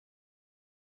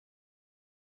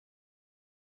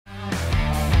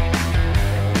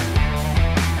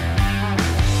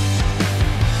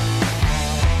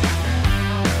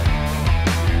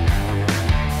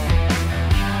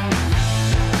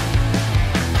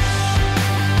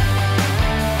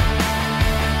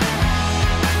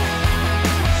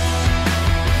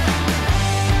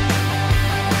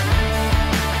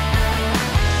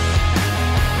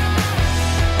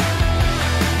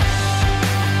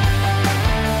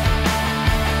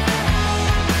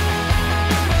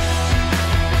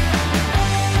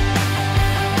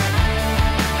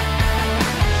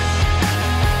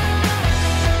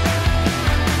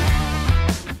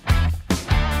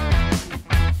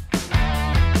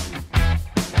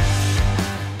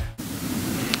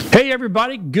Hey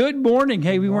everybody, good morning.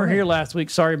 Hey, we weren't here last week.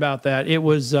 Sorry about that. It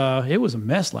was a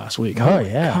mess last week. Oh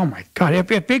yeah. Oh my God. If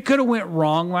it could have went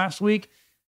wrong last week,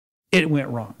 it went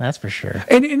wrong. That's for sure.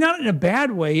 And not in a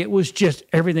bad way. It was just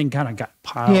everything kind of got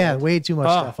piled. Yeah, way too much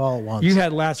stuff all at once. You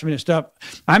had last minute stuff.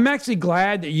 I'm actually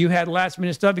glad that you had last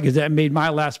minute stuff because that made my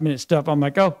last minute stuff. I'm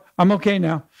like, oh, I'm okay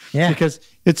now. Yeah. Because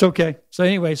it's okay. So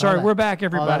anyway, sorry, we're back,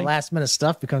 everybody. All that last minute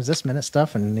stuff becomes this minute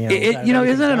stuff, and isn't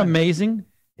it amazing?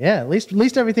 Yeah, at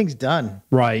least everything's done.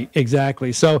 Right,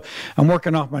 exactly. So I'm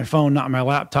working off my phone, not my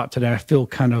laptop today. I feel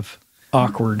kind of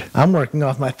awkward. I'm working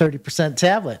off my 30%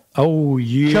 tablet. Oh,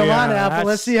 yeah. Come on, Apple.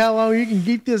 Let's see how long you can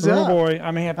keep this up. Oh, boy.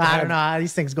 I may have to I don't know.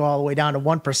 These things go all the way down to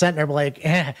 1%. And they're like,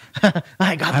 I got the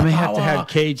power. I may have to have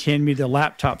Cage hand me the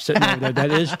laptop sitting over there.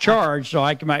 That is charged, so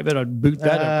I might be able to boot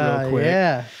that up real quick.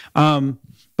 Yeah.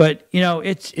 But,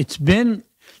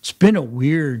 it's been a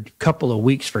weird couple of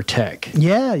weeks for tech.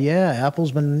 Yeah.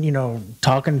 Apple's been,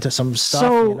 talking to some stuff,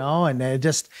 and it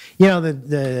just,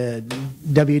 the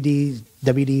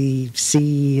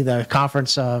WDC, the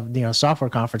conference of,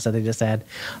 software conference that they just had,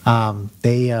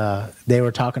 they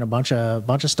were talking a bunch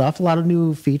of stuff, a lot of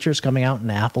new features coming out in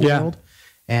the Apple world.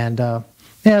 And,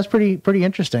 it's pretty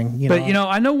interesting. But,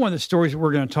 I know one of the stories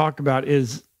we're going to talk about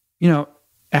is,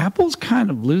 Apple's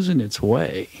kind of losing its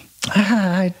way.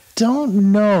 I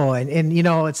don't know. And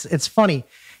it's funny,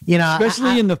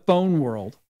 especially in the phone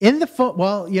world. In the phone,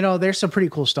 well, there's some pretty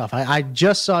cool stuff. I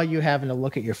just saw you having to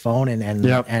look at your phone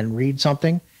and read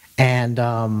something. And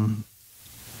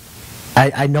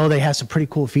I know they have some pretty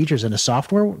cool features in the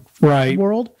software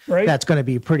world. Right. That's going to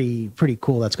be pretty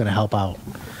cool. That's going to help out.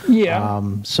 Yeah.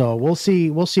 So we'll see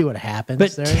what happens.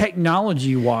 But there.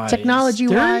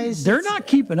 Technology-wise, they're not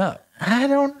keeping up. I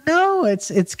don't know.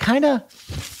 It's kind of,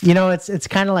 it's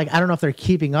kind of like, I don't know if they're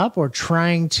keeping up or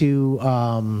trying to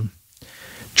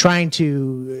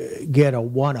get a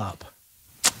one up.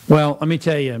 Well, let me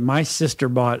tell you, my sister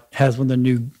has one of the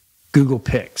new Google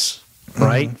Pix,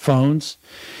 right? Phones.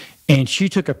 And she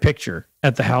took a picture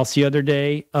at the house the other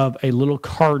day of a little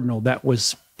cardinal that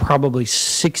was probably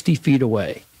 60 feet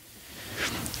away.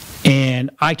 And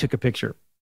I took a picture.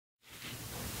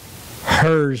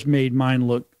 Hers made mine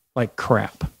look like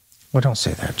crap. Well, don't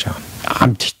say that, John.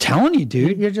 I'm telling you,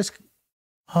 dude. You're just...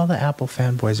 All the Apple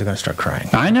fanboys are going to start crying.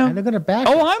 I know. And they're going to back.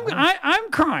 Oh,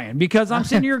 I'm crying because I'm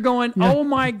sitting here going, "Oh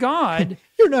my God!"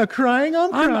 You're not crying.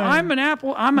 I'm crying. I'm an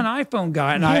iPhone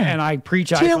guy, and I preach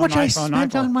Do iPhone. you know how much I iPhone,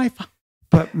 spent iPhone. on my phone?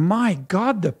 But my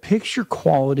God, the picture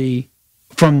quality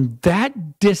from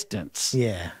that distance,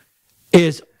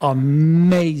 is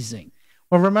amazing.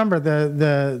 Well, remember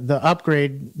the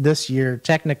upgrade this year.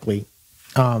 Technically,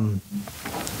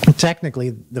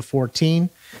 the 14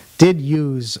 did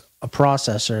use a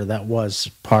processor that was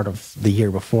part of the year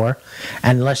before,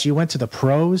 and unless you went to the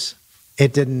pros,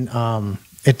 it didn't.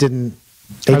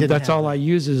 That's all I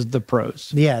use is the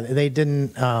pros. Yeah, they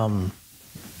didn't.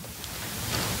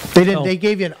 They didn't. They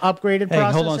gave you an upgraded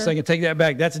processor. Hold on a second. Take that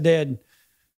back. That's dead.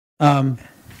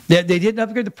 They didn't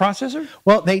upgrade the processor?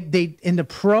 Well, they in the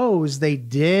pros they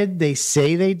did. They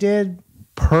say they did.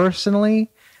 Personally,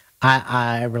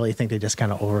 I really think they just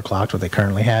kind of overclocked what they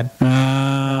currently had.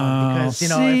 Because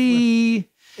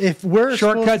if we're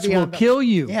shortcuts will kill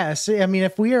you. Yeah, see, I mean,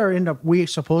 if we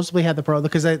supposedly had the Pro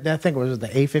because I think it was the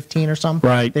A15 or something.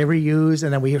 Right. They reused,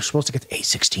 and then we were supposed to get the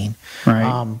A16.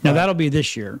 Right. Now that'll be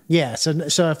this year. Yeah.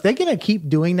 So if they're gonna keep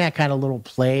doing that kind of little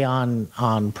play on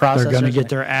processors, they're gonna get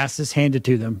their asses handed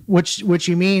to them. Which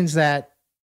means that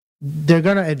they're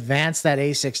gonna advance that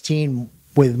A16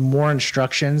 with more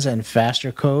instructions and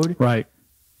faster code. Right.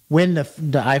 When the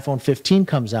iPhone 15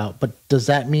 comes out, but does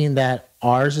that mean that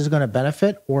ours is going to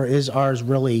benefit, or is ours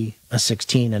really a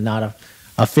 16 and not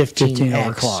a 15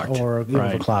 overclocked or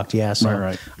overclocked? Yeah, so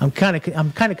right. I'm kind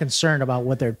of concerned about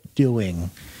what they're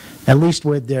doing, at least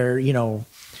with their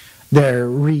their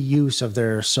reuse of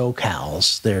their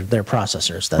SoCals, their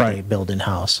processors that they build in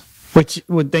house, which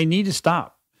they need to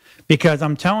stop, because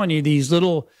I'm telling you, these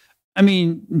little. I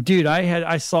mean, dude,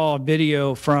 I saw a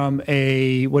video from one of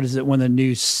the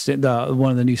new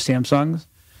Samsungs.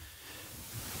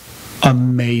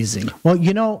 Amazing.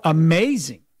 Well,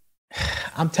 amazing.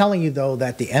 I'm telling you though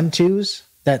that the M2s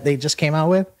that they just came out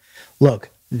with, look,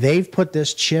 they've put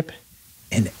this chip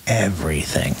in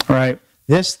everything. Right.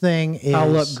 This thing is.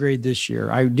 I'll upgrade this year.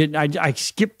 I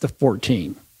skipped the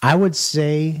 14. I would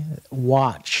say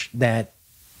watch that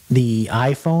the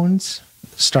iPhones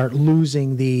start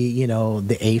losing the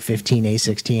A15,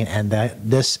 A16, and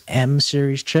this M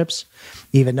series chips,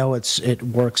 even though it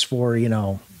works for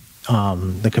the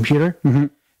computer,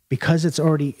 because it's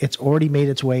already made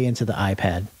its way into the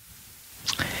iPad,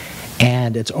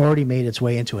 And it's already made its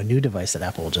way into a new device that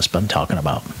Apple just been talking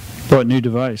about. What new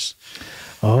device?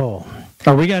 Oh,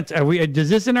 Is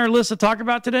this in our list to talk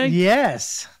about today?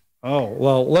 yes. Oh,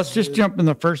 well, let's just jump in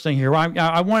the first thing here.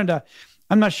 I wanted to,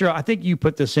 I'm not sure. I think you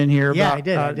put this in here Yeah,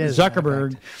 about I did,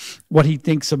 Zuckerberg, what he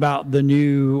thinks about the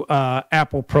new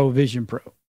Apple Pro Vision Pro.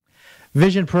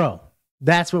 Vision Pro.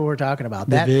 That's what we're talking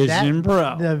about. The Vision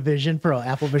Pro. The Vision Pro.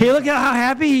 Apple Vision Hey, look at how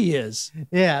happy he is.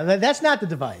 Yeah, that's not the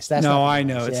device. That's No, not the I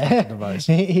device. know it's Yeah. not the device.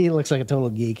 He looks like a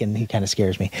total geek, and he kind of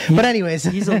scares me. But anyways,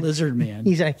 He's a lizard man.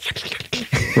 he's like,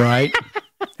 Right?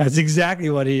 That's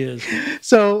exactly what he is.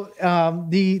 so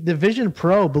the Vision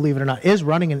Pro, believe it or not, is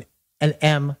running an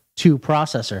M2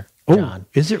 processor. John.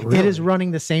 Is it really? It is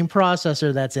running the same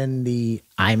processor that's in the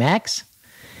iMacs.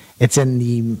 It's in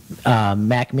the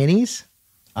Mac Minis.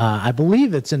 I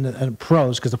believe it's in the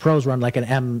Pros, because the Pros run like an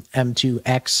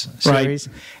M2X series,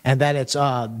 Right. and that it's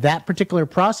that particular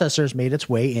processor has made its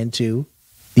way into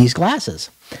these glasses,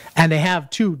 and they have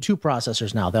two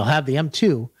processors now. They'll have the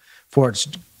M2 for its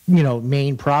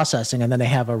main processing, and then they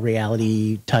have a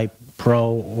Reality Type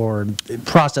Pro or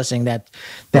processing that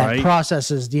Right.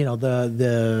 processes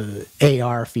the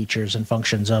AR features and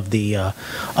functions of the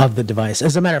device.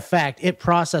 As a matter of fact, it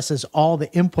processes all the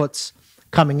inputs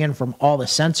coming in from all the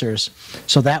sensors,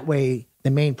 so that way the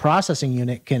main processing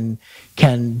unit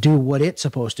can do what it's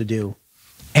supposed to do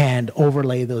and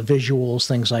overlay the visuals,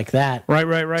 things like that.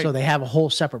 Right. So they have a whole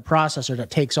separate processor that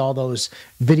takes all those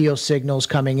video signals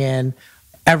coming in,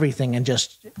 everything, and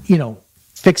just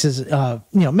fixes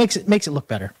makes it look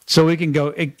better. So we can go.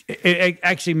 It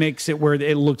actually makes it where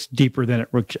it looks deeper than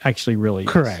it actually really is.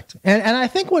 Correct. And I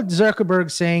think what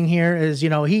Zuckerberg's saying here is,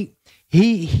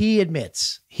 he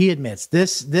admits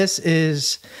this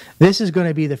is going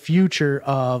to be the future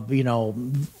of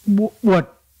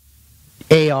what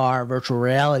AR, virtual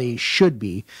reality, should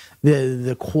be.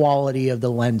 The quality of the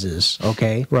lenses,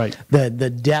 okay, Right. The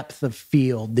depth of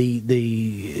field,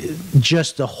 the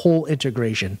just the whole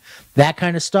integration, that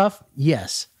kind of stuff.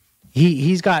 Yes,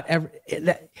 he's got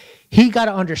he got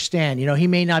to understand. He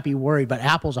may not be worried, but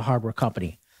Apple's a hardware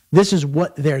company. This is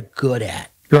what they're good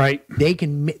at. Right.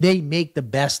 They make the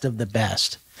best of the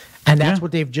best, and that's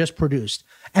what they've just produced.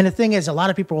 And the thing is, a lot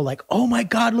of people are like, "Oh my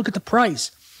God, look at the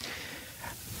price."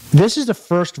 This is the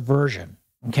first version,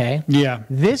 okay? Yeah.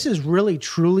 This is really,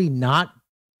 truly not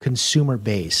consumer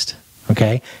based,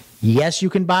 okay? Yes, you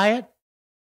can buy it,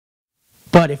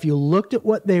 but if you looked at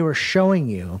what they were showing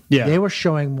you, they were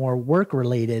showing more work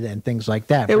related and things like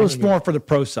that. It was more for the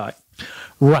pro side.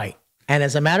 Right. And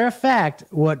as a matter of fact,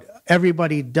 what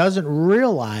everybody doesn't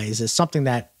realize is something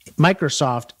that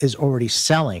Microsoft is already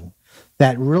selling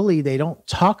that really they don't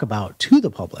talk about to the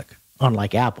public,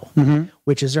 unlike Apple,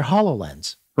 which is their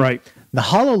HoloLens. Right. The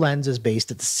HoloLens is based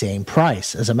at the same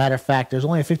price. As a matter of fact, there's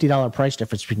only a $50 price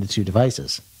difference between the two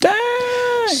devices. Dang.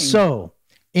 So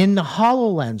in the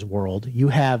HoloLens world, you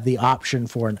have the option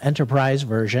for an enterprise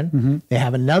version. They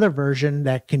have another version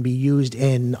that can be used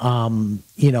in, high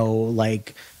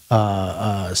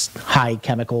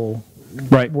chemical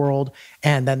world.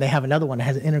 And then they have another one that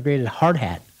has an integrated hard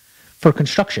hat for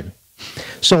construction.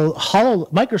 So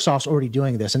Microsoft's already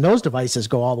doing this, and those devices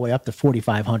go all the way up to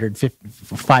 $4,500,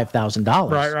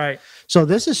 $5,000. Right. So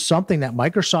this is something that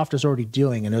Microsoft is already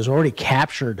doing and has already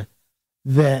captured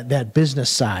that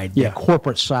business side, the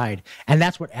corporate side, and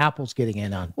that's what Apple's getting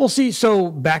in on. Well, see,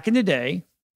 so back in the day,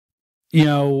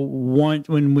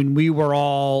 when we were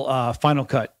all Final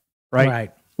Cut,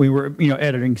 right? We were,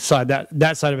 editing side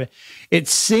that side of it. It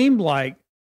seemed like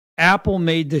Apple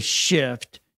made the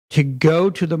shift to go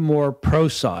to the more pro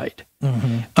side.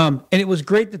 And it was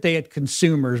great that they had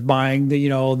consumers buying the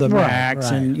Macs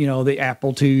and, the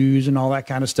Apple IIs and all that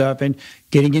kind of stuff and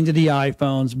getting into the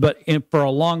iPhones. But for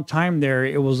a long time there,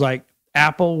 it was like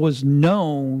Apple was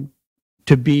known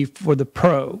to be for the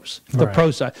pros, the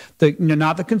pro side,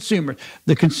 not the consumers.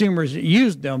 The consumers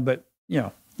used them, but,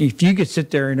 if you could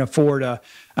sit there and afford I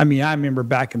remember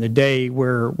back in the day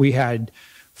where we had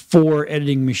 4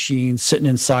 editing machines sitting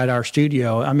inside our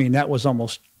studio. That was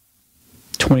almost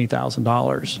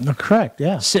 $20,000. Correct.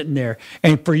 Yeah. Sitting there.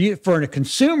 And for a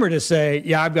consumer to say,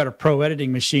 yeah, I've got a pro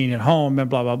editing machine at home and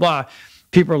blah, blah, blah.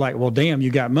 People are like, well, damn, you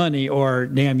got money, or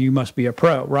damn, you must be a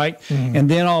pro. Right. And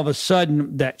then all of a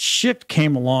sudden that shift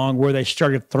came along where they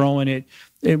started throwing it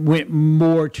went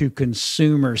more to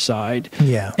consumer side.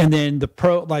 Yeah. And then the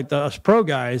us pro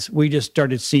guys, we just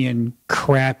started seeing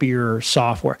crappier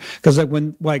software. Because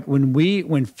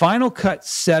when Final Cut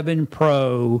 7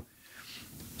 Pro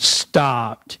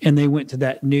stopped and they went to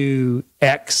that new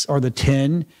X or the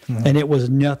 10, and it was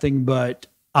nothing but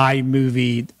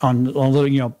iMovie on a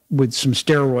little, with some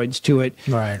steroids to it.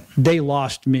 Right. They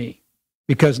lost me.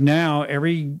 Because now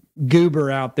every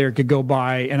goober out there could go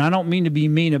buy, and I don't mean to be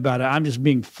mean about it, I'm just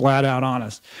being flat out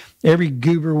honest. Every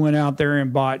goober went out there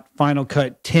and bought Final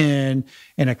Cut 10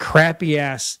 and a crappy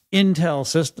ass Intel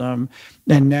system,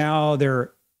 and now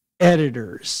they're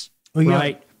editors,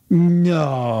 right?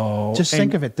 No. Just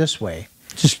think of it this way.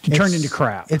 Just turned into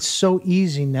crap. It's so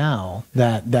easy now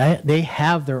that they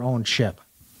have their own chip.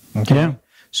 Okay. Yeah.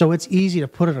 So it's easy to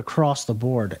put it across the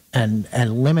board and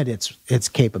limit its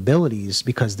capabilities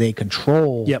because they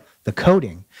control the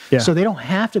coding. Yeah. So they don't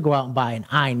have to go out and buy an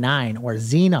i9 or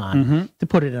Xenon to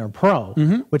put it in a Pro,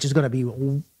 which is going to be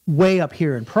way up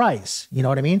here in price. You know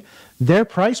what I mean? Their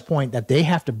price point that they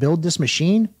have to build this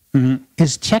machine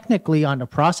is technically on the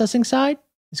processing side.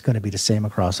 It's going to be the same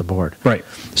across the board. Right.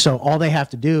 So all they have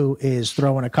to do is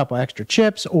throw in a couple extra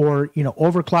chips or,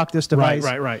 overclock this device.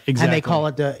 Right. Exactly. And they call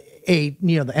it the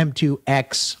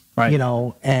M2X,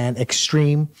 and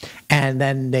Extreme. And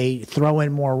then they throw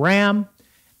in more RAM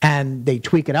and they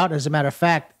tweak it out. As a matter of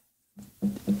fact,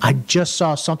 I just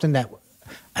saw something that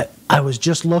I was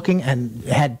just looking and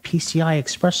it had PCI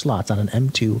Express slots on an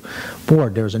M2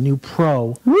 board. There was a new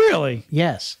Pro. Really?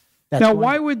 Yes. Now,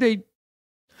 why would they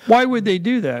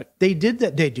do that? They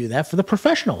do that for the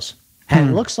professionals. And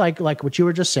it looks like what you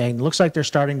were just saying, it looks like they're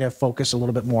starting to focus a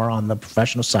little bit more on the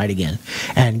professional side again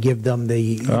and give them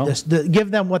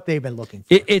give them what they've been looking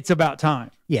for. It's about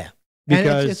time. Yeah.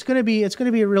 Because and it's going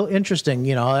to be a real interesting,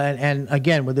 and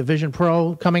again, with the Vision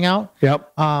Pro coming out.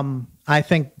 Yep. I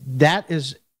think that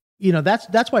is,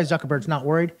 that's why Zuckerberg's not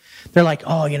worried. They're like,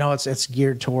 it's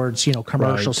geared towards,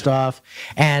 commercial stuff.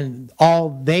 And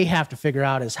all they have to figure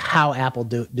out is how Apple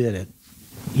did it.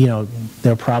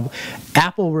 Their problem.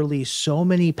 Apple released so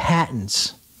many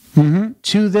patents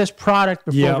to this product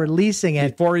before releasing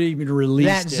it. Before it even released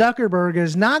that Zuckerberg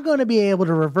is not going to be able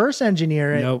to reverse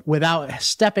engineer it without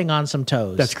stepping on some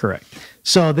toes. That's correct.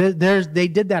 So they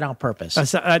did that on purpose.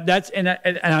 And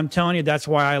I'm telling you, that's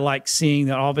why I like seeing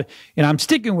that all of it. And I'm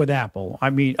sticking with Apple. I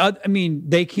mean,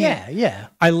 they can't. Yeah.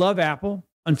 I love Apple.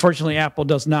 Unfortunately, Apple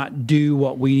does not do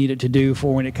what we need it to do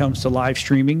for when it comes to live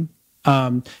streaming.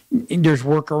 There's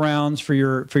workarounds for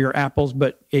your Apples,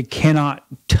 but it cannot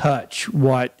touch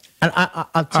what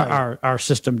our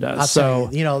system does.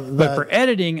 But for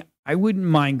editing, I wouldn't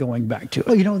mind going back to it.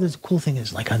 Well, the cool thing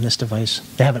is, like on this device,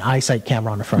 they have an eyesight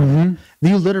camera on the front.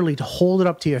 You literally hold it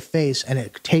up to your face, and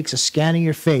it takes a scan of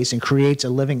your face and creates a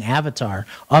living avatar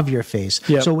of your face.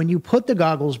 Yep. So when you put the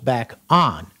goggles back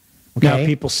on, now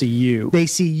people see you. They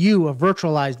see you, a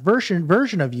virtualized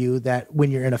version of you that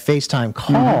when you're in a FaceTime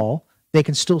call, they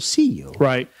can still see you.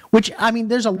 Right. Which,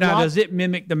 there's a lot. Now, does it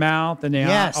mimic the mouth and the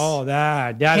yes.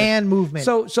 that hand movement?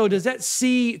 So does that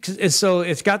see? So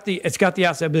it's got the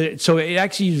outside, but so it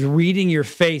actually is reading your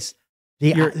face.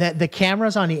 The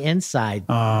cameras on the inside,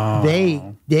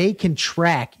 they can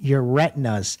track your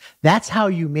retinas. That's how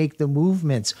you make the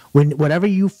movements. Whatever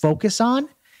you focus on,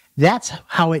 that's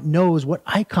how it knows what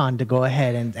icon to go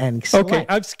ahead and select. Okay,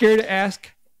 I'm scared to ask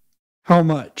how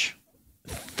much.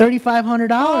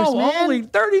 $3,500, man. Only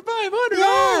 $3,500.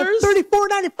 Yeah,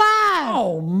 $34.95.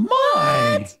 Oh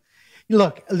my! What?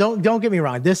 Look, don't get me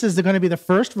wrong. This is going to be the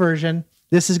first version.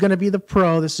 This is going to be the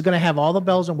Pro. This is going to have all the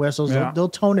bells and whistles. Yeah. They'll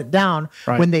tone it down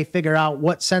when they figure out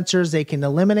what sensors they can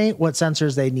eliminate, what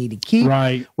sensors they need to keep.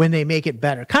 Right. When they make it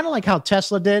better, kind of like how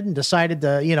Tesla did and decided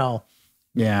to,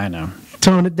 Yeah, I know.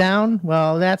 Tone it down.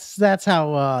 Well, that's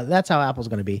how Apple's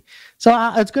going to be. So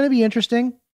it's going to be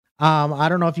interesting. I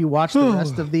don't know if you watched the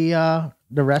rest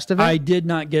of it. I did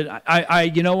not get.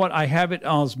 I you know what? I have it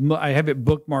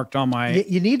bookmarked on my.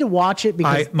 You need to watch it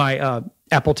because my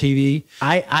Apple TV.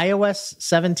 iOS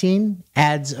 17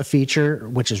 adds a feature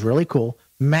which is really cool.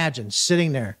 Imagine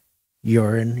sitting there,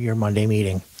 you're in your Monday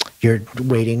meeting, you're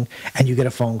waiting, and you get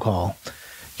a phone call.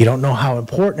 You don't know how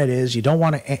important it is. You don't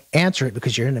want to answer it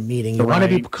because you're in a meeting. You want to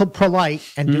be polite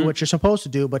and do what you're supposed to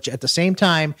do, but at the same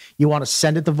time, you want to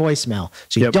send it to voicemail.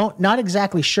 So you not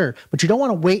exactly sure, but you don't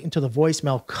want to wait until the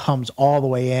voicemail comes all the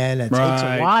way in. It takes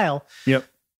a while. Yep.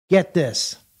 Get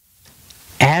this.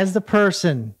 As the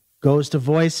person goes to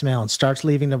voicemail and starts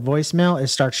leaving the voicemail, it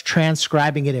starts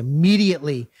transcribing it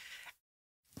immediately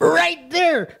right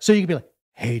there. So you can be like,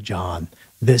 "Hey, John,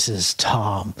 this is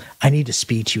Tom. I need to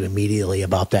speak to you immediately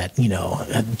about that,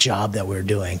 job that we're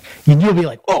doing." And you'll be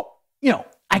like, "Oh,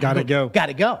 I gotta go."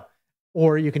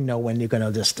 Or you can know when you're going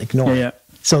to just ignore it.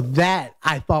 So that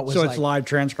I thought was it's live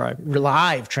transcribe.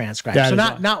 Live transcribe. So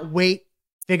not wait,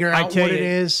 figure out what it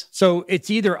is. So it's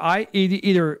either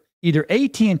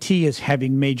AT&T is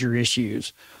having major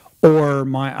issues, or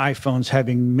my iPhone's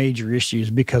having major issues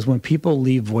because when people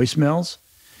leave voicemails,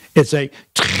 it's a.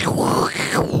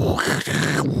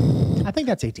 I think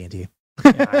that's AT&T.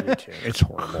 Yeah, I do too. It's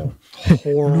horrible.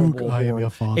 Horrible. Luke, I am your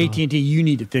father. AT&T, you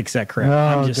need to fix that crap.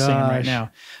 Oh, I'm just saying right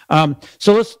now.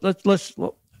 So let's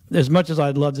as much as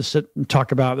I'd love to sit and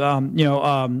talk about,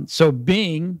 so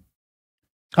Bing.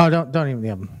 Oh, don't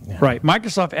even. Yeah. Right.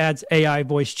 Microsoft adds AI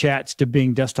voice chats to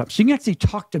Bing desktop. So you can actually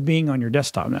talk to Bing on your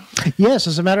desktop now. Yes,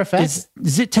 as a matter of fact.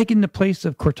 Is it taking the place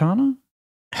of Cortana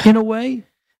in a way?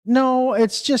 No,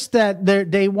 it's just that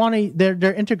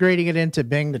they're integrating it into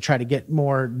Bing to try to get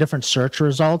more different search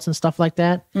results and stuff like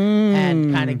that,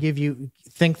 and kind of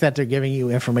think that they're giving you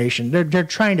information. They're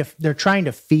trying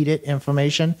to feed it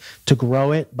information to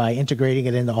grow it by integrating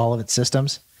it into all of its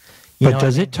systems. But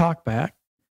does it talk back?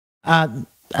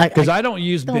 Because I don't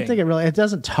use Bing. I don't think it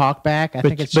doesn't talk back. I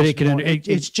think it's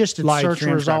just its search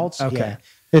results. Okay. Yeah.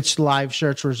 Its live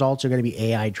search results are going to be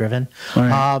AI driven.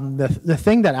 Right. The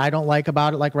thing that I don't like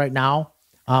about it, like right now,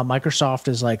 Microsoft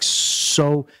is like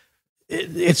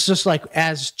it's just like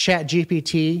as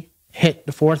ChatGPT hit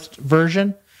the 4th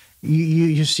version,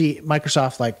 you see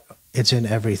Microsoft like it's in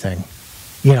everything.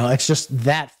 It's just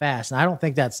that fast, and I don't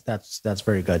think that's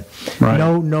very good. Right.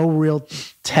 No real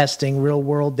testing, real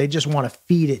world. They just want to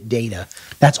feed it data.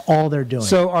 That's all they're doing.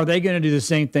 So, are they going to do the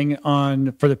same thing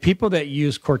for the people that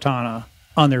use Cortana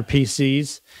on their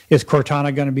PCs? Is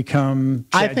Cortana going to become?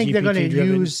 I think they're going to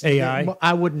use AI.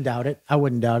 I wouldn't doubt it. I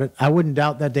wouldn't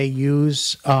doubt that they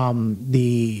use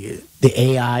the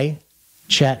AI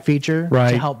chat feature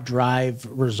to help drive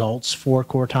results for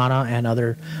Cortana and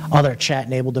other chat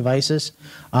enabled devices.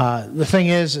 The thing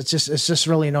is, it's just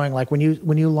really annoying. Like when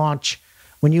you launch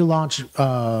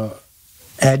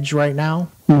Edge right now,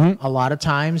 a lot of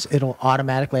times it'll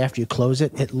automatically, after you close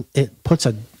it, it puts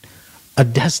a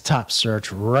desktop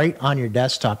search right on your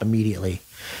desktop immediately.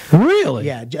 Really?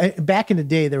 Yeah. Back in the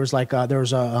day, there was a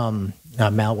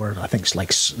malware. I think it's like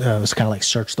it was kind of like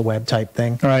search the web type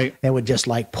thing. Right. They would just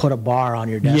like put a bar on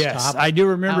your desktop. Yes, I do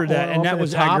remember that, and that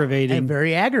was aggravating. And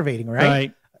very aggravating,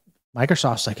 right?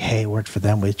 Microsoft's like, hey, it worked for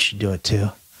them. We should do it too.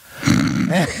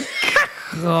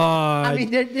 God. I mean,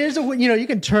 there's you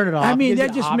can turn it off. I mean,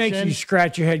 that just makes you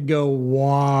scratch your head and go,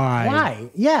 why? Why?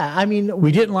 Yeah. I mean,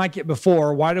 we didn't like it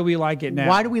before. Why do we like it now?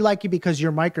 Why do we like it? Because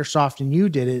you're Microsoft and you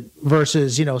did it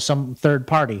versus, some third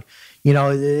party. You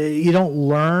don't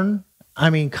learn. I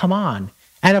mean, come on.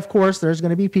 And of course, there's going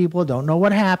to be people who don't know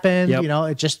what happened.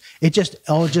 Yep. It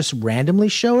just randomly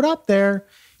showed up there.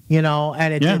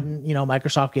 And it didn't,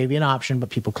 Microsoft gave you an option, but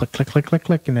people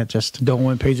click, and it just... No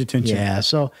one pays attention. Yeah,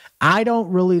 so I don't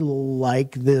really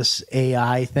like this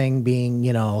AI thing being,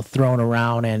 thrown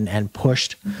around and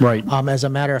pushed. Right. As a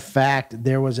matter of fact,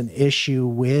 there was an issue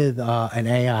with an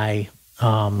AI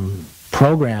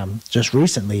program just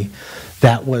recently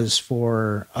that was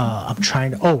for,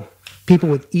 people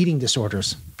with eating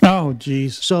disorders. Oh,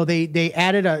 geez. So they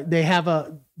added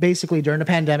basically during the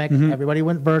pandemic, everybody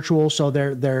went virtual, so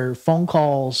their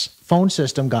phone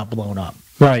system got blown up.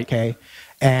 Right. Okay.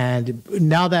 And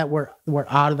now that we're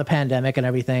out of the pandemic and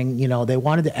everything, they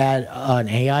wanted to add an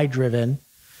AI driven,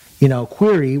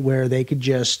 query where they could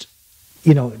just,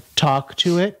 talk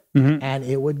to it and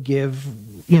it would give,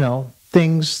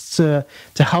 things to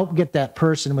help get that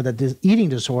person with a eating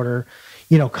disorder,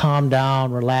 calm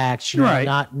down, relax,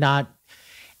 not.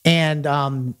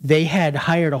 And they had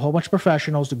hired a whole bunch of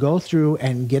professionals to go through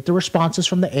and get the responses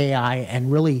from the AI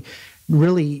and really,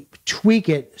 really tweak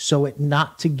it so it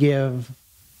not to give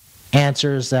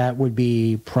answers that would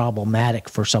be problematic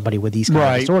for somebody with these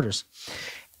kind of disorders.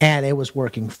 And it was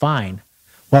working fine.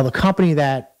 Well, the company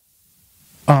that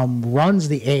runs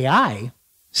the AI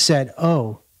said,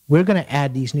 oh, we're going to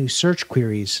add these new search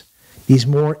queries, these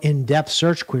more in-depth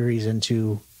search queries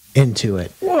into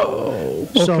it. Whoa.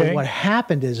 So what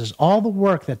happened is all the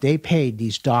work that they paid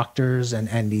these doctors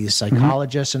and these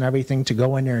psychologists and everything to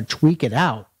go in there and tweak it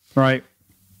out. Right.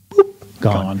 Boop,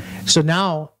 gone. So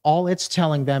now all it's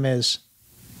telling them is,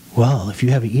 well, if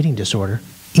you have an eating disorder,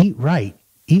 eat right.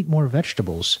 Eat more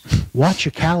vegetables. Watch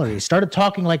your calories. Started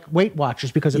talking like Weight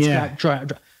Watchers because it's got dry.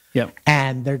 Yep.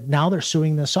 And they're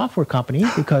suing the software company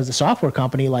because the software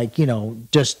company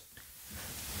just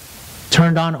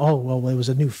turned on, oh, well, it was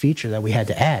a new feature that we had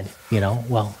to add,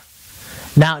 well,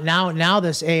 now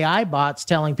this AI bot's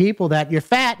telling people that you're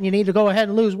fat and you need to go ahead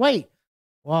and lose weight.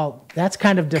 Well, that's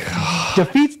kind of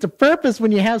defeats the purpose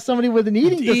when you have somebody with an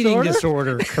eating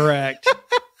disorder. Correct.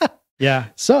 Yeah.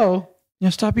 So,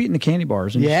 stop eating the candy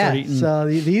bars and start eating. So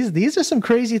these are some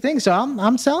crazy things. So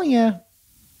I'm telling you,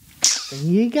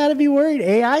 you got to be worried.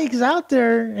 AI is out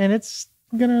there and it's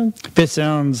If it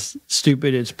sounds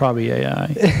stupid, it's probably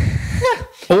AI.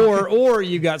 or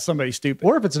you got somebody stupid.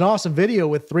 Or if it's an awesome video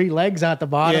with 3 legs at the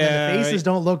bottom and the faces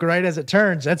don't look right as it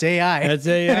turns, that's AI. That's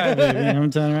AI, baby.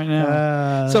 I'm telling you right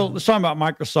now. So let's talk about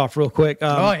Microsoft real quick.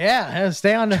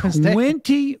 Stay on.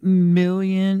 $20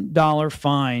 million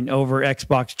fine over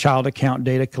Xbox child account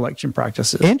data collection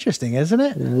practices. Interesting, isn't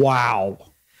it? Wow.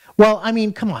 Well, I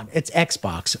mean, come on, it's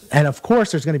Xbox, and of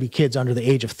course, there's going to be kids under the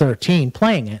age of 13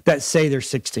 playing it that say they're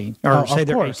 16 or say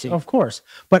they're 18. Of course,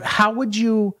 but how would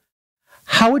you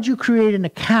create an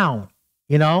account?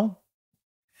 You know,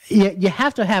 you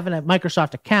have to have a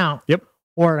Microsoft account,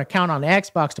 or an account on the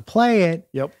Xbox to play it.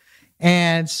 Yep.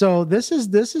 And so this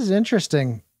is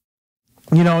interesting.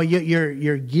 You know,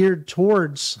 you're geared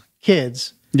towards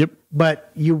kids. Yep.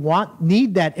 But you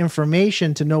need that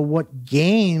information to know what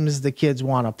games the kids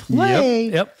want to play.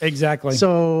 Yep, exactly.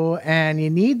 So, and you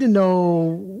need to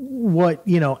know what,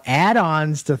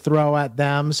 add-ons to throw at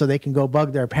them so they can go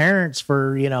bug their parents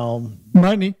for, money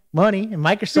and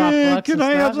Microsoft bucks. Can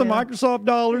I have some Microsoft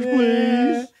dollars,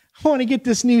 please? I want to get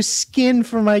this new skin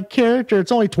for my character.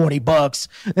 It's only $20.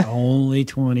 Only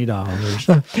 $20.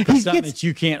 For something that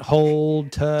you can't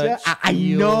hold, touch. I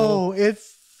know. It's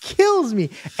kills me.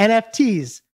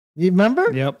 NFTs. You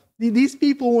remember? Yep. These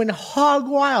people went hog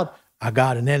wild. I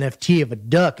got an NFT of a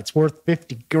duck. It's worth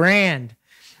 $50,000.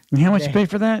 And how much you pay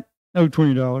for that? Oh,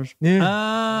 $20.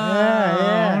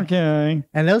 Yeah. Okay.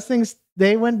 And those things,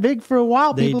 they went big for a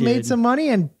while. People made some money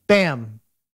and bam.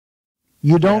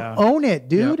 You don't own it,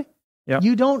 dude. Yep.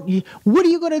 You don't. What are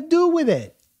you going to do with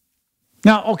it?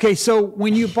 Now, okay, so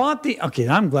when you bought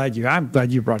I'm glad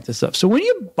you brought this up. So when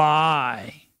you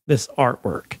buy this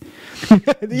artwork.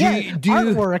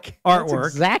 Artwork.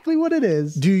 That's exactly what it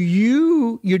is. Do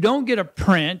you don't get a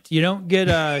print, you don't get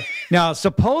a now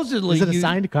supposedly is it a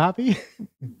signed copy?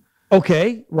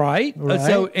 Okay, right.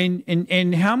 So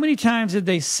and how many times did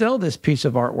they sell this piece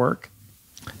of artwork?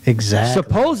 Exactly.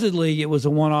 Supposedly it was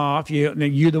a one-off. You're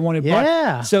the one who bought.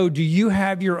 Yeah. So do you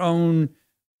have your own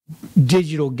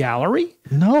digital gallery?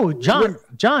 No,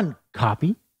 John,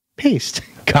 copy, paste,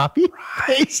 copy,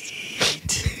 paste.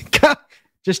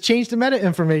 Just change the meta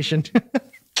information.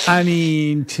 I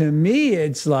mean, to me,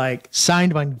 it's like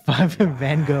signed by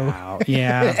Van Gogh. Wow.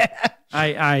 Yeah,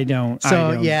 I don't. So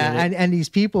I don't and these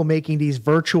people making these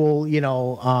virtual,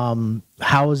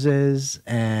 houses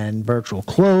and virtual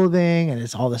clothing, and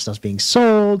it's all this stuff's being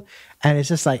sold, and it's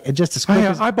just like as quick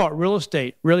as I bought real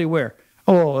estate. Really, where?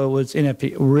 Oh, it was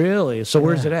NFT. Really? So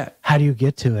where's it at? How do you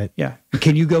get to it? Yeah.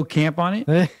 Can you go camp on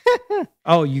it?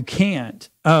 Oh, you can't.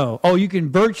 Oh, you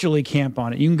can virtually camp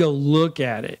on it. You can go look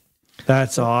at it.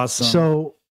 That's awesome.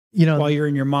 So, while you're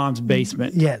in your mom's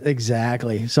basement. Yeah,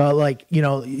 exactly. So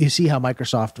you see how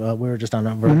Microsoft, we were just on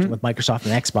a with Microsoft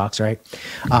and Xbox, right?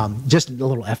 Just a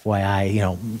little FYI,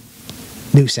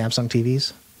 new Samsung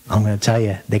TVs. I'm going to tell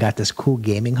you, they got this cool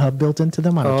gaming hub built into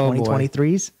them on the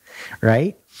 2023s,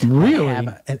 right? Really? They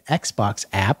have an Xbox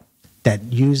app that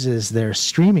uses their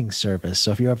streaming service.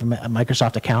 So if you have a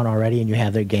Microsoft account already and you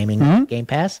have their gaming Game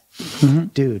Pass,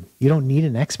 dude, you don't need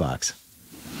an Xbox.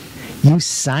 You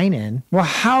sign in. Well,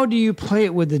 how do you play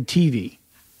it with the TV?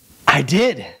 I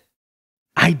did,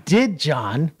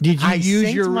 John. Did you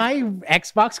use my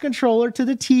Xbox controller to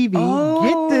the TV?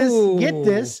 Oh. Get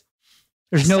this.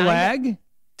 There's no lag?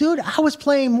 Dude, I was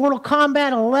playing Mortal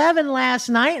Kombat 11 last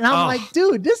night, and I'm like,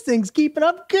 dude, this thing's keeping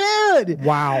up good.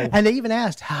 Wow. And they even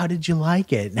asked, how did you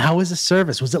like it? And how was the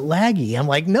service? Was it laggy? I'm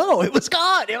like, no, it was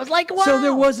good. It was like, wow. So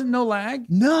there wasn't no lag?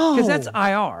 No. Because that's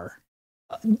IR.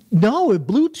 No, it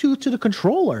Bluetooth to the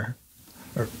controller.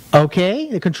 Okay,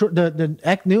 the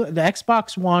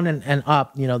Xbox One and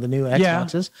up, the new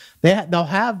Xboxes, they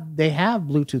have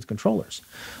Bluetooth controllers.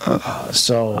 You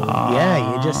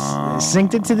just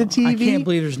synced it to the TV. I can't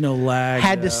believe there's no lag.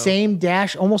 Had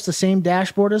almost the same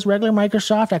dashboard as regular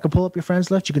Microsoft. I could pull up your friends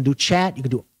list. You can do chat. You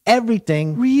can do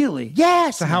everything. Really?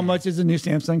 Yes. So how much is a new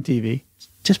Samsung TV?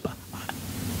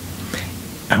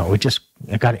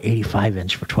 I got an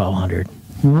 85-inch for $1,200.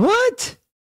 What?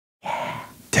 Yeah.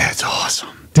 That's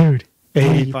awesome. Dude,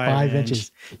 85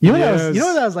 inches. You know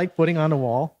what I was like putting on the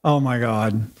wall? Oh, my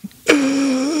God.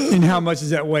 And how much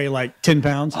does that weigh? Like 10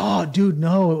 pounds? Oh, dude,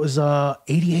 no. It was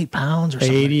 88 pounds or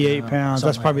something. 88 pounds.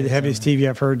 That's probably the heaviest TV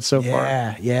I've heard so far.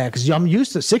 Yeah, because I'm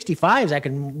used to 65s. I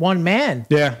can one man.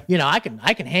 Yeah. I can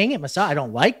hang it myself. I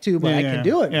don't like to, but I can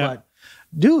do it. Yeah. But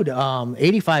dude,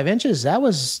 85 inches, that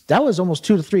was almost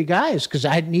 2 to 3 guys because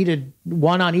I needed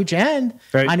one on each end.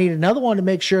 Right. I needed another one to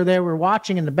make sure they were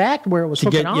watching in the back where it was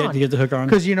hooking on. Yeah, to get the hook on.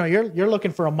 Because, you're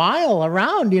looking for a mile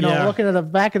around, looking at the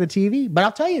back of the TV. But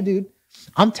I'll tell you, dude,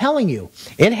 I'm telling you,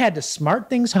 it had the Smart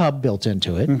Things hub built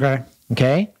into it. Okay.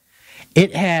 Okay.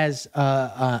 It has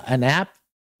an app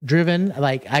driven,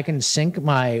 like I can sync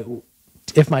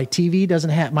if my TV doesn't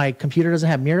have, my computer doesn't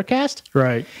have Miracast,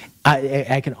 Right.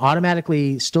 I can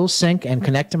automatically still sync and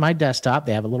connect to my desktop.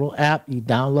 They have a little app you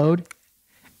download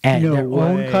and No their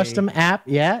own way. custom app.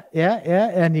 Yeah.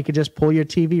 And you can just pull your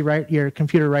your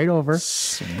computer right over.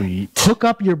 Sweet. Hook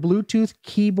up your Bluetooth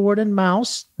keyboard and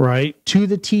mouse Right. to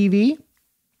the TV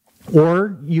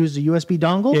or use a USB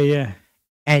dongle. Yeah.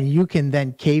 And you can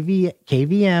then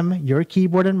KVM your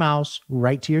keyboard and mouse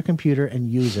right to your computer and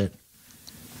use it.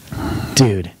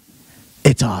 Dude,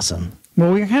 it's awesome.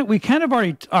 Well, we kind of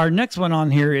already, our next one on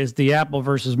here is the Apple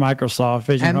versus Microsoft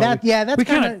Vision. And Pro. that's we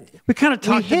kind of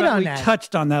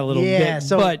touched on that a little bit.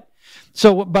 But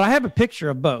I have a picture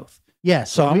of both. Yeah.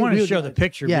 So I want to show the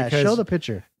picture. Yeah, because show the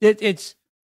picture. It's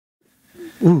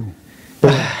the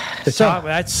top,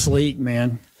 that's sleek,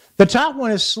 man. The top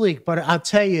one is sleek, but I'll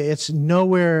tell you, it's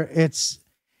nowhere. It's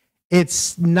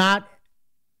not.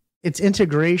 It's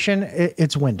integration.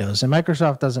 It's Windows, and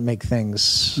Microsoft doesn't make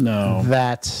things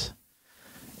that.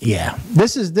 Yeah,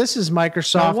 this is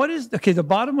Microsoft. Now, what is the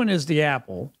bottom one is the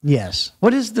Apple. Yes.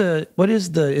 What is that that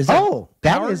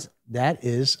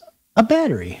is a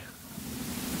battery.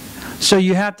 So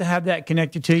you have to have that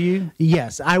connected to you?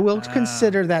 Yes, I will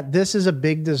consider that this is a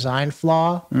big design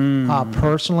flaw.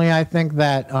 Personally, I think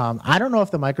that I don't know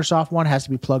if the Microsoft one has to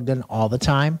be plugged in all the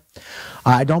time.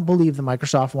 I don't believe the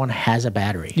Microsoft one has a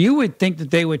battery. You would think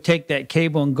that they would take that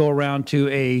cable and go around to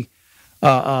a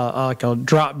like a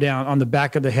drop down on the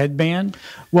back of the headband.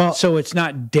 Well, so it's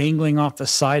not dangling off the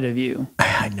side of you.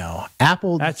 I know.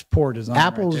 Apple. That's poor design.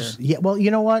 Apple's right there. yeah. Well,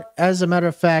 you know what? As a matter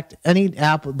of fact,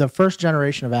 the first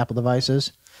generation of Apple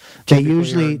devices,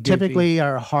 typically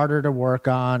are harder to work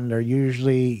on. They're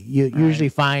usually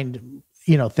find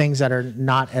things that are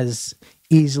not as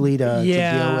easily to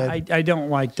deal with. I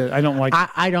don't like that. I don't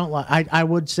like. I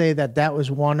would say that was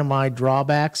one of my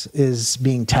drawbacks is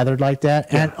being tethered like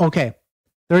that. Yeah. And okay,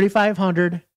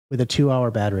 3,500 with a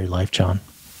 2-hour battery life, John.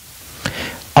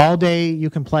 All day you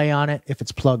can play on it if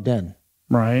it's plugged in.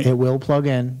 Right. It will plug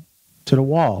in to the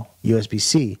wall,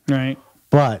 USB-C. Right.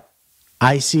 But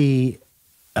I see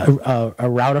a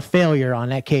route of failure on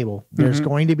that cable. There's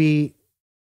going to be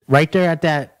right there at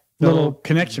that little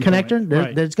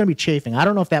connector. There's going to be chafing. I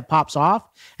don't know if that pops off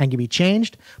and can be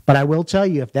changed, but I will tell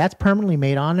you if that's permanently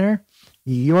made on there,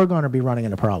 you're going to be running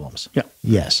into problems. Yeah.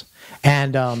 Yes.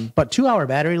 And but 2-hour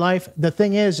battery life. The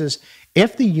thing is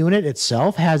if the unit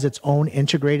itself has its own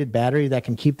integrated battery that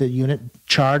can keep the unit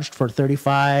charged for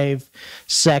 35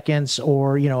 seconds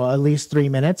or at least 3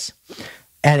 minutes,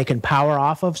 and it can power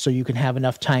off of, so you can have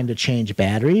enough time to change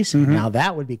batteries. Now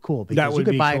that would be cool because you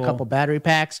could buy a couple battery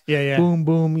packs. Yeah. Boom,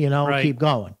 boom. Keep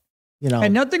going.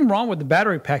 And nothing wrong with the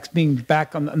battery packs being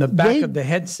back on the back of the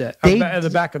headset,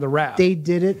 the back of the wrap. They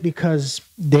did it because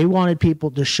they wanted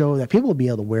people to show that people will be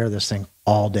able to wear this thing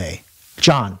all day.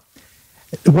 John,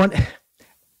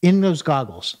 in those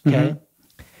goggles, okay,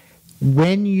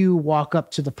 when you walk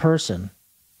up to the person,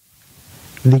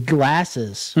 the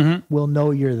glasses will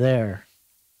know you're there,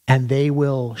 and they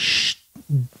will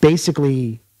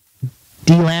basically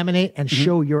delaminate and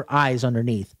show your eyes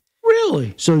underneath.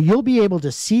 Really? So you'll be able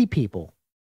to see people,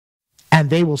 and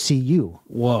they will see you.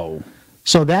 Whoa!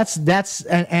 So that's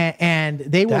and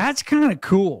they will. That's kind of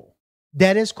cool.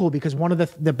 That is cool because one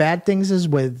of the bad things is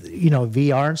with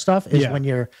VR and stuff is when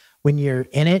you're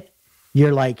in it,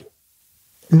 you're like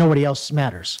nobody else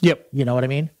matters. Yep. You know what I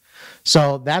mean?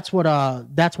 So that's one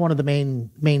of the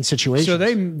main situations. So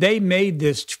they made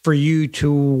this for you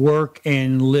to work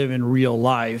and live in real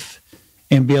life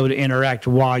and be able to interact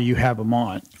while you have them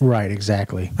on. Right,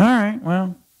 exactly. All right,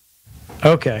 well,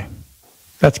 okay.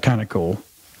 That's kind of cool.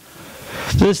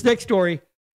 So this next story,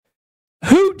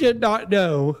 who did not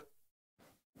know?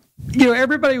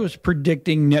 Everybody was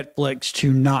predicting Netflix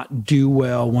to not do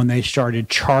well when they started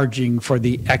charging for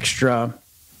the extra,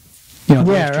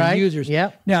 extra users.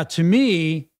 Yeah. Now, to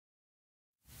me,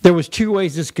 there was 2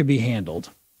 ways this could be handled.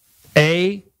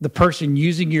 A, the person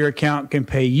using your account can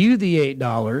pay you the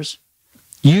 $8.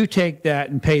 You take that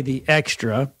and pay the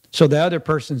extra, so the other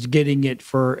person's getting it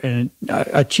for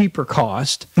a cheaper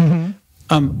cost.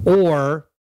 Or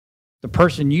the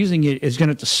person using it is going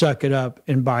to have to suck it up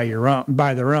and buy their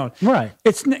own. Right.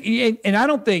 And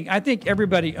I think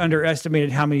everybody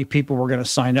underestimated how many people were going to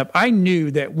sign up. I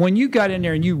knew that when you got in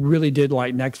there and you really did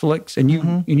like Netflix and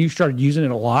you started using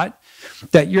it a lot,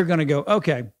 that you're going to go,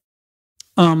 okay,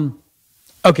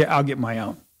 I'll get my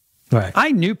own. Right.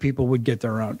 I knew people would get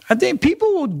their own. I think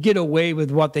people will get away with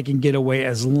what they can get away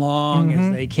as long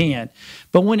as they can.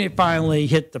 But when it finally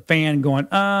hit the fan going,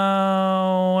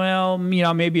 oh, well,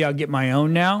 maybe I'll get my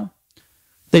own now.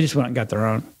 They just went and got their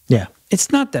own. Yeah.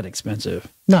 It's not that expensive.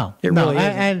 No. It really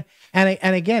isn't.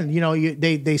 And again,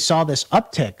 they saw this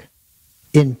uptick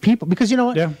in people because you know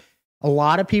what? Yeah. A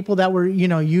lot of people that were,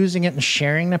 using it and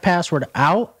sharing the password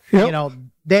out,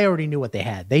 they already knew what they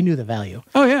had. They knew the value.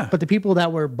 Oh, yeah. But the people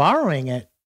that were borrowing it,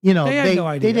 they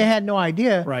had no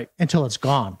idea right. until it's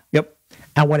gone. Yep.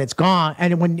 And when it's gone,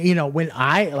 and when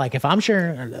if I'm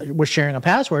sharing a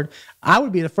password, I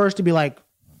would be the first to be like,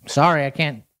 sorry, I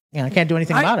can't do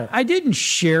anything about it. I didn't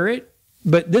share it,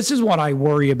 but this is what I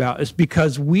worry about is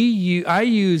because I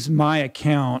use my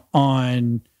account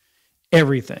on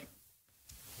everything.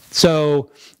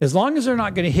 So as long as they're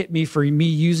not going to hit me for me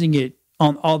using it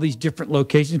on all these different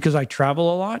locations, because I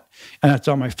travel a lot, and it's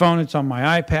on my phone, it's on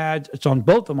my iPad, it's on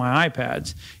both of my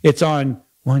iPads. It's on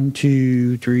 1,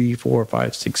 2, 3, 4,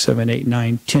 5, 6, 7, 8,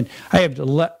 9, 10. I have 12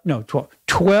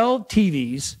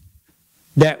 TVs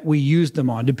that we use them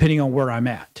on, depending on where I'm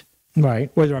at.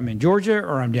 Right. Whether I'm in Georgia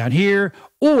or I'm down here,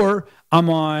 or I'm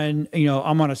on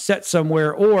a set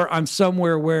somewhere, or I'm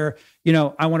somewhere where,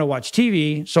 I want to watch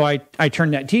TV. So I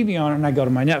turn that TV on and I go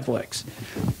to my Netflix.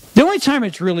 The only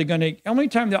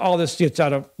time that all this gets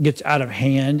out of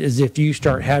hand is if you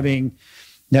start having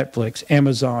Netflix,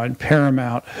 Amazon,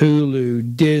 Paramount,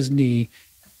 Hulu, Disney.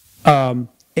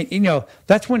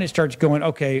 That's when it starts going,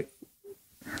 okay,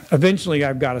 eventually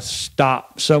I've got to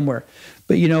stop somewhere.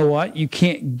 But you know what? You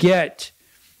can't get,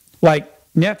 like,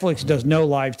 Netflix does no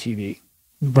live TV.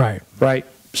 Right. Right.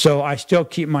 So I still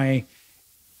keep my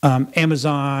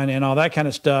Amazon and all that kind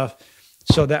of stuff.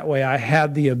 So that way I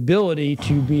have the ability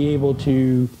to be able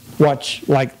to watch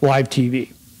like live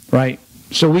TV. Right.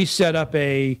 So we set up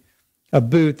a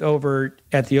booth over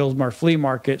at the Oldsmar Flea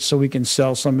Market so we can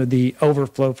sell some of the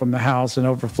overflow from the house and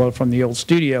overflow from the old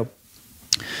studio.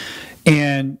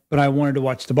 But I wanted to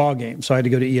watch the ball game, so I had to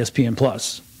go to ESPN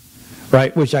Plus,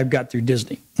 right, which I've got through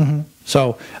Disney. Mm-hmm.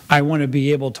 So I want to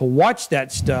be able to watch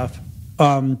that stuff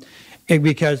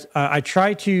because I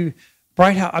try to.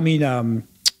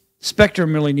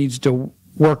 Spectrum really needs to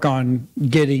work on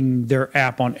getting their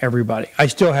app on everybody. I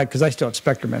still have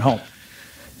Spectrum at home.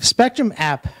 Spectrum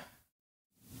app,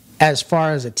 as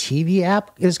far as a TV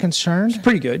app is concerned, it's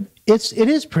pretty good. It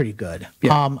is pretty good.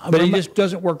 Yeah. But it just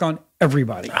doesn't work on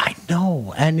everybody. I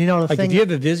know. And the thing, if you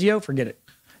have a Vizio, forget it.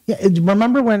 Yeah.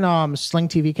 Remember when Sling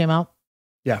TV came out?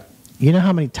 Yeah. You know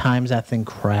how many times that thing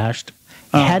crashed?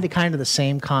 It had kind of the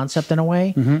same concept in a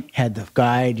way. Mm-hmm. Had the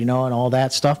guide, and all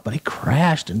that stuff, but it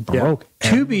crashed and broke.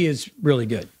 Yeah. Tubi is really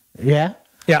good. Yeah.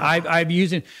 Yeah, I've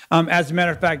used it. As a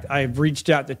matter of fact, I've reached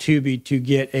out to Tubi to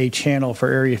get a channel for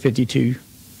Area 52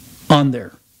 on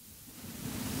there.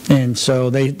 And so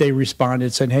they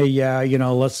responded, said, "Hey, yeah,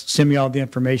 let's send me all the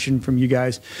information from you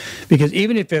guys, because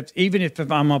even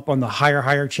if I'm up on the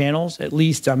higher channels, at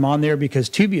least I'm on there because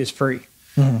Tubi is free,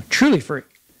 truly free.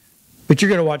 But you're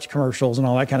going to watch commercials and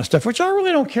all that kind of stuff, which I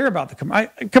really don't care about.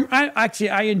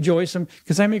 I enjoy some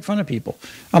because I make fun of people.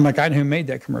 I'm like, I know who made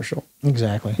that commercial,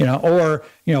 exactly.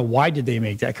 Why did they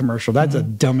make that commercial? That's the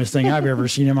dumbest thing I've ever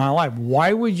seen in my life.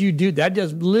 Why would you do that?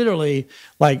 Just literally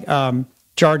like."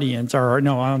 Jardiance,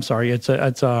 I'm sorry, it's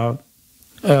one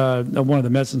of the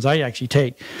medicines I actually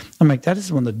take. I'm like, that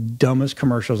is one of the dumbest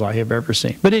commercials I have ever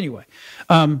seen. But anyway,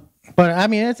 but I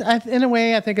mean, in a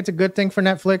way, I think it's a good thing for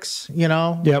Netflix.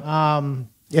 Yep.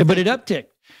 But it upticked.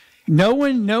 No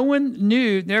one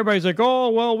knew. Everybody's like, oh,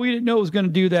 well, we didn't know it was going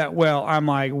to do that well. I'm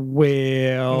like,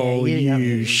 well,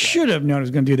 you should have known it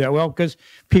was going to do that well because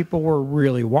people were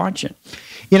really watching.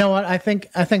 You know what? I think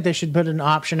they should put an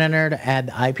option in there to add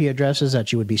the IP addresses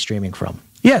that you would be streaming from.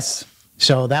 Yes.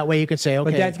 So that way you could say,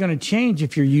 okay. But that's going to change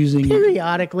if you're using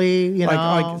periodically,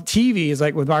 like TV is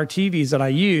like with our TVs that I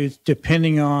use,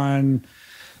 depending on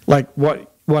like what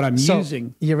I'm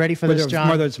using. You ready for this, John?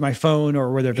 Whether it's my phone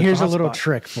or whether it's Here's a little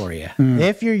trick for you.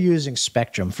 If you're using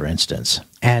Spectrum, for instance,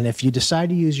 and if you decide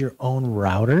to use your own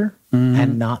router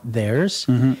and not theirs,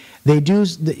 they do.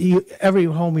 Every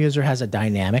home user has a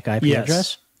dynamic IP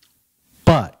address.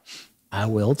 But I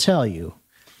will tell you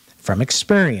from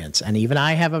experience, and even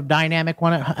I have a dynamic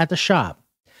one at the shop,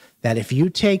 that if you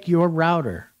take your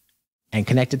router and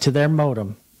connect it to their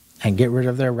modem and get rid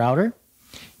of their router,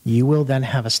 you will then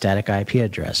have a static IP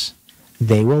address.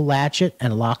 They will latch it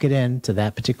and lock it in to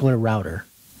that particular router.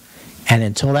 And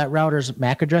until that router's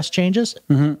MAC address changes,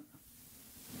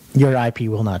 your IP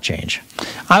will not change.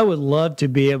 I would love to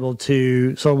be able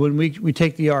to. So when we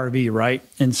take the RV, right,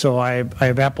 and so I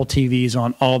have Apple TVs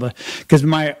on all the, because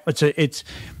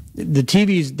the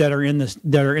TVs that are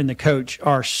in the coach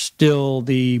are still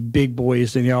the big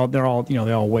boys, and they're all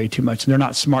they all weigh too much, and they're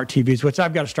not smart TVs, which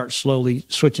I've got to start slowly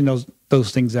switching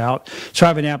those things out. So I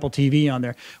have an Apple TV on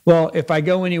there. Well, if I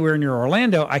go anywhere near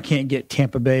Orlando, I can't get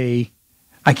Tampa Bay,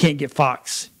 I can't get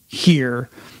Fox here.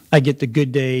 I get the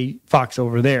Good Day Fox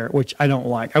over there, which I don't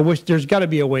like. I wish there's got to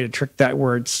be a way to trick that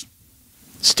where it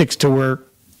sticks to where,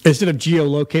 instead of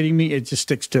geolocating me, it just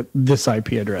sticks to this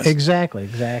IP address. Exactly.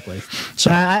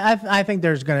 So I think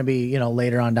there's going to be,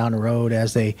 later on down the road,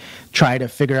 as they try to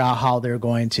figure out how they're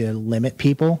going to limit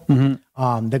people,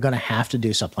 they're going to have to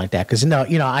do something like that. Because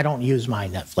I don't use my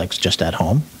Netflix just at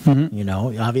home.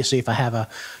 Obviously, if I have a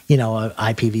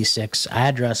IPv6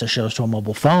 address that shows to a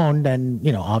mobile phone, then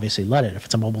obviously let it. If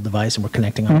it's a mobile device and we're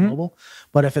connecting on mobile,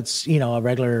 but if it's a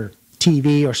regular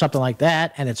TV or something like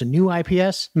that, and it's a new IP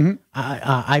address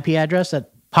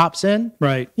that pops in,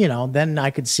 right? Then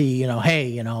I could see,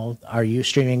 hey, are you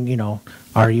streaming?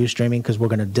 Are you streaming? Because we're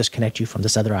going to disconnect you from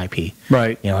this other IP,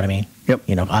 right? You know what I mean? Yep.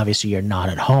 Obviously you're not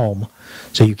at home,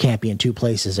 so you can't be in two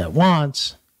places at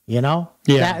once. Yeah,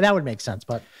 that would make sense.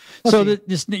 But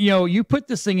you put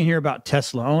this thing in here about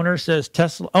Tesla. Owners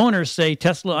say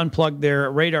Tesla unplugged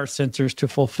their radar sensors to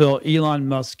fulfill Elon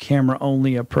Musk's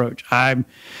camera-only approach. I'm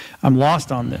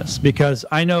lost on this because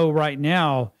I know right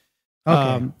now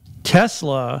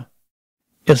Tesla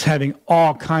is having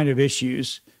all kind of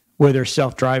issues with their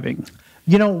self-driving.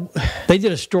 They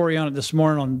did a story on it this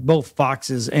morning on both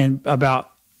Foxes and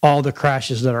about all the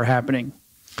crashes that are happening.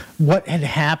 What had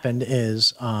happened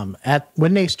is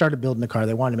when they started building the car,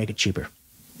 they wanted to make it cheaper.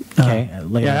 Okay,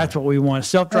 that's what we want: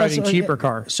 self-driving, cheaper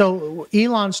car. So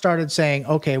Elon started saying,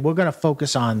 "Okay, we're going to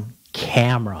focus on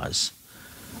cameras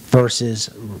versus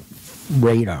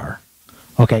radar."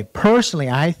 Okay, personally,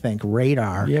 I think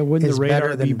radar is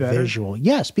better than visual.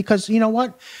 Yes, because you know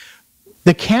what,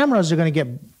 the cameras are going to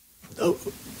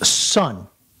get sun,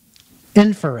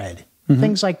 infrared.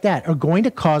 Things like that are going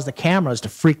to cause the cameras to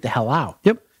freak the hell out.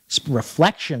 Yep.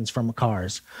 Reflections from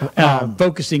cars.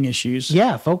 Focusing issues.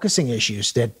 Yeah, focusing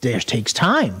issues that takes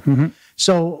time.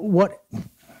 So what...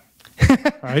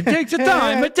 It takes a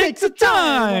time. It takes a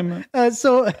time.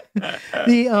 So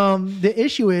the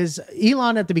issue is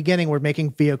Elon at the beginning were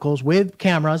making vehicles with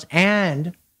cameras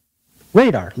and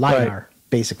LiDAR. Right.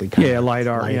 Basically.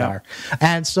 LiDAR. Yeah.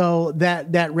 And so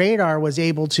that radar was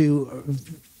able to...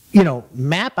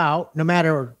 map out no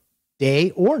matter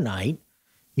day or night,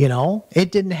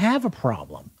 it didn't have a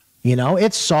problem.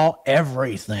 It saw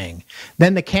everything.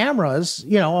 Then the cameras,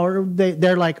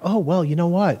 they're like, oh, well, you know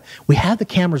what? We have the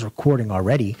cameras recording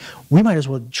already. We might as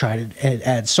well try to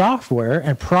add software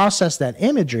and process that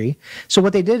imagery. So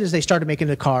what they did is they started making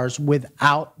the cars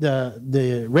without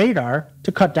the radar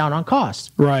to cut down on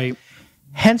costs. Right.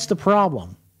 Hence the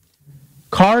problem.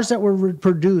 Cars that were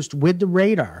produced with the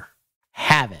radar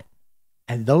have it,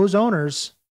 and those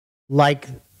owners like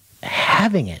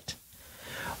having it.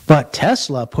 But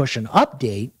Tesla pushed an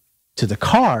update to the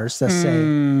cars that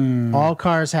say all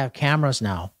cars have cameras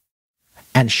now,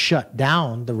 and shut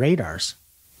down the radars.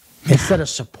 Instead of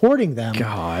supporting them,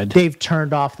 they've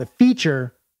turned off the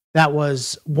feature that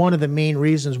was one of the main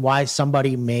reasons why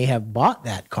somebody may have bought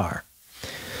that car.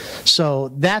 So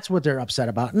that's what they're upset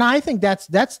about. And I think that's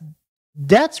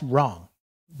wrong.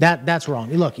 That's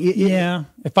wrong. Look,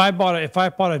 if I bought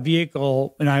a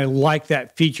vehicle and I like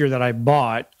that feature that I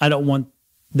bought, I don't want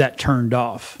that turned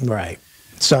off. Right.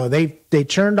 So they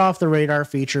turned off the radar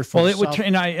feature.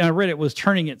 I read it was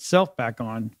turning itself back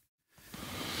on.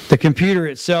 The computer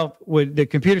itself the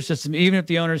computer system, even if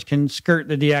the owners can skirt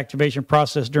the deactivation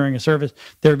process during a service,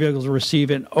 their vehicles will receive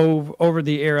an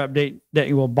over-the-air update that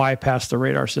will bypass the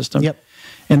radar system. Yep.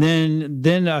 And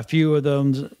then a few of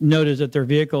them noticed that their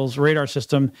vehicle's radar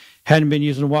system hadn't been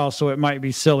used in a while, so it might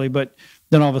be silly. But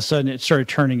then all of a sudden, it started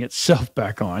turning itself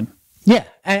back on. Yeah,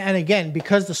 and again,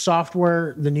 because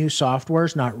the new software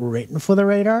is not written for the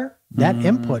radar, that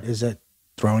input is it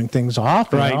throwing things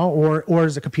off, right? Or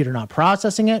is the computer not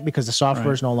processing it because the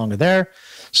software is no longer there?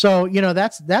 So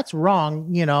that's wrong.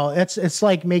 It's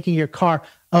like making your car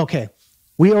okay.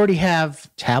 We already have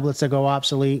tablets that go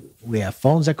obsolete. We have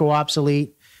phones that go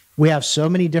obsolete. We have so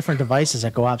many different devices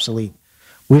that go obsolete.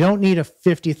 We don't need a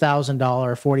 $50,000,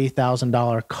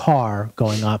 $40,000 car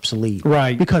going obsolete,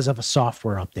 right? Because of a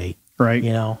software update, right?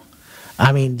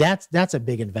 I mean that's a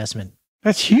big investment.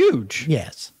 That's huge.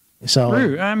 Yes. So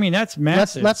I mean that's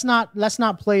massive. Let's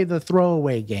not play the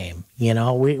throwaway game.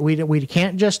 We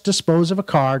can't just dispose of a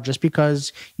car just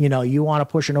because you want to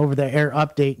push an over-the-air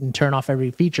update and turn off every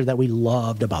feature that we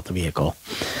loved about the vehicle.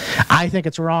 I think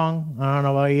it's wrong. I don't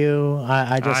know about you.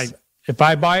 If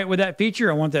I buy it with that feature,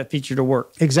 I want that feature to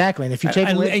work. Exactly. And if you take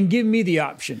away, and give me the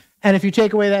option. and if you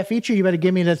take away that feature, you better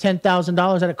give me the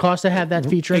 $10,000 that it costs to have that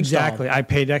feature Exactly. installed. I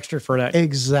paid extra for that.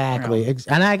 Exactly.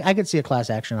 And I could see a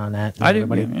class action on that. I do.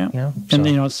 Everybody, Yeah. You know, And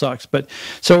so. it sucks. But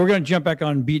so we're going to jump back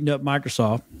on beating up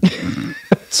Microsoft.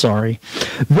 Sorry.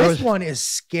 This one is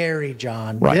scary,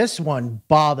 John. Right. This one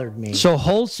bothered me. So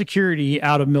Hold Security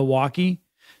out of Milwaukee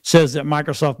says that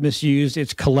Microsoft misused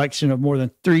its collection of more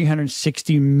than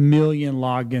 360 million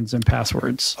logins and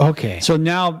passwords. Okay. So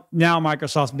now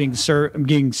Microsoft's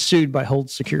being sued by Hold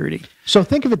Security. So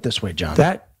think of it this way, John.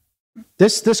 That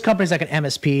This company's like an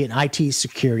MSP, an IT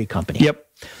security company. Yep.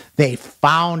 They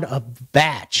found a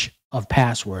batch of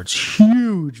passwords,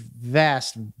 huge,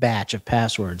 vast batch of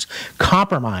passwords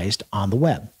compromised on the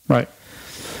web. Right.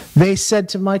 They said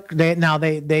to Mike, they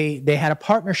had a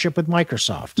partnership with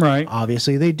Microsoft. Right.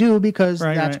 Obviously they do because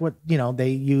Right, that's right. what, they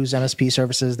use MSP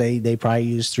services. They probably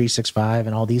use 365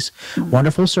 and all these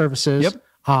wonderful services. Yep.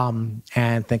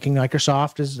 And thinking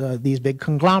Microsoft is these big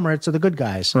conglomerates are the good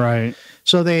guys. Right.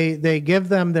 So they give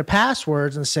them their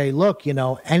passwords and say, look,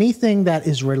 anything that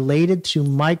is related to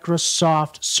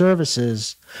Microsoft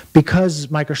services, because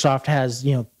Microsoft has,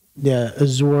 the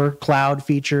Azure cloud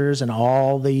features and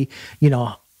all the,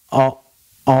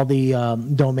 all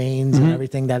the domains and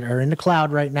everything that are in the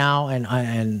cloud right now,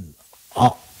 and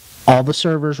all the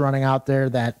servers running out there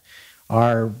that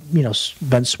are,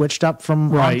 been switched up from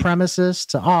Right. on premises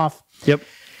to off. Yep.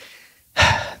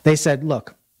 They said,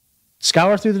 look,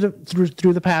 scour through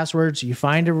the passwords. You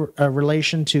find a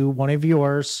relation to one of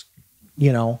yours,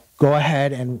 go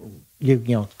ahead and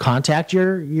contact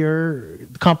your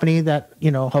company that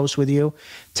hosts with you,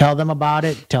 tell them about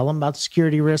it, tell them about the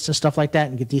security risks and stuff like that,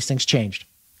 and get these things changed.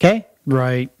 Okay,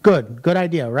 Right. good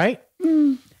idea, right?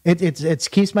 It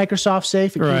keeps Microsoft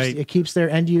safe. Right. It keeps their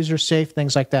end users safe,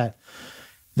 things like that.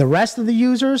 The rest of the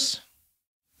users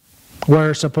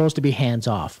were supposed to be hands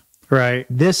off. Right.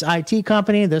 This IT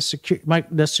company, this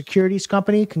securities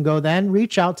company can go then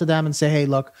reach out to them and say, hey,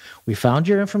 look, we found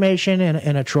your information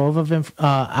in a trove of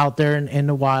out there in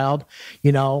the wild.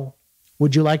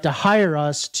 Would you like to hire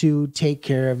us to take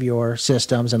care of your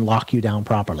systems and lock you down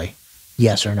properly?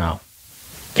 Yes or no?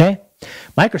 Okay.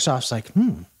 Microsoft's like,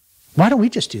 why don't we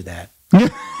just do that?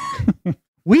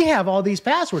 We have all these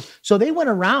passwords. So they went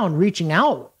around reaching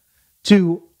out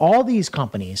to all these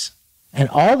companies and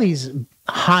all these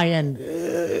high-end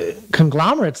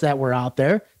conglomerates that were out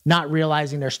there, not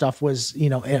realizing their stuff was,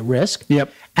 at risk.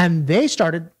 Yep. And they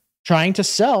started trying to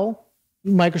sell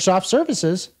Microsoft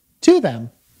services to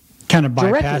them Kind of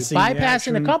directly, bypassing bypassing the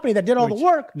action, company that did all the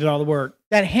work, Did all the work.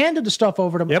 that handed the stuff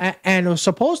over to them. Yep. And it was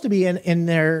supposed to be in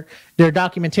their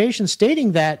documentation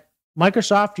stating that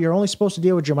Microsoft, you're only supposed to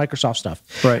deal with your Microsoft stuff.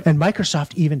 Right. And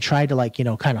Microsoft even tried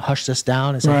to kind of hush this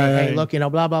down and say, Right. hey, look, blah,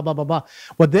 blah, blah, blah, blah.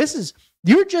 Well,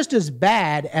 you're just as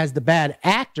bad as the bad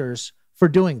actors for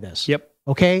doing this. Yep.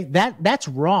 Okay. That's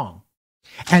wrong.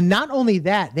 And not only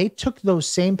that, they took those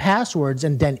same passwords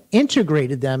and then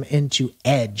integrated them into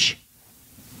Edge.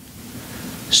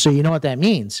 So you know what that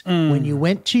means. When you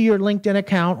went to your LinkedIn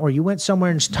account or you went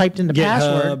somewhere and typed in the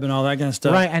password, and all that kind of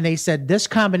stuff. right, and they said this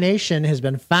combination has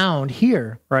been found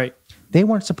here, Right. they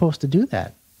weren't supposed to do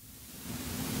that.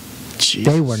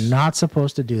 Jesus. They were not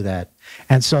supposed to do that,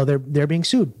 and so they're being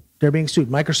sued. They're being sued.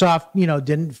 Microsoft,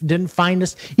 didn't find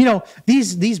this.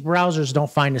 These browsers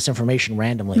don't find this information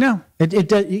randomly. No.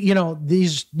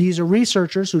 These are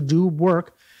researchers who do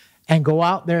work and go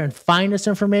out there and find this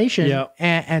information Yep.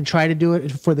 and try to do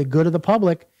it for the good of the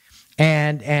public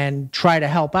and try to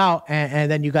help out. And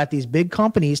then you got these big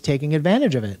companies taking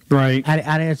advantage of it. Right.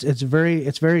 And it's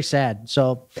very sad.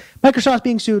 So Microsoft's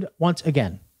being sued once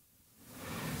again.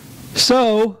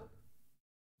 So,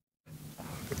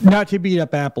 not to beat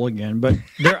up Apple again, but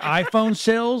their iPhone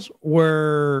sales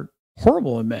were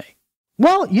horrible in May.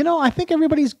 Well, I think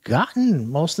everybody's gotten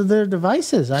most of their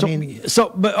devices.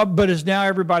 But is now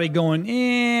everybody going,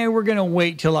 we're going to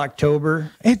wait till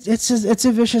October? It's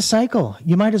a vicious cycle.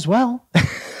 You might as well.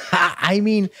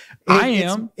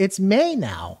 It's May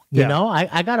now.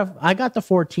 I got the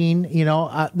 14.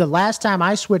 The last time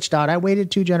I switched out, I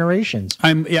waited 2 generations.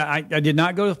 I did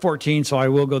not go to 14, so I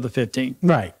will go to 15.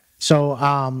 Right. So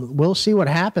we'll see what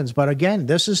happens. But again,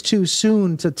 this is too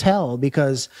soon to tell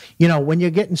because, when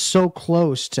you're getting so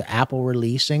close to Apple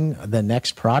releasing the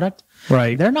next product,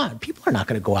 Right. People are not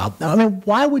going to go out. I mean,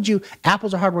 why would you?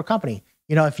 Apple's a hardware company.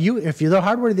 If the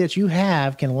hardware that you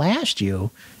have can last you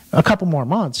a couple more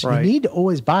months, Right. you need to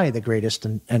always buy the greatest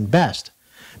and best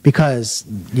because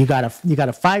you got a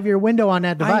 5-year window on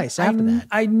that device after that.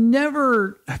 I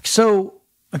never,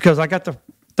 because I got the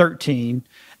 13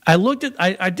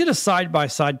 I did a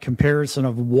side-by-side comparison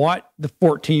of what the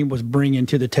 14 was bringing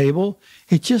to the table.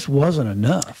 It just wasn't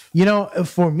enough.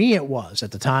 For me, it was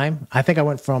at the time. I think I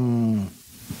went from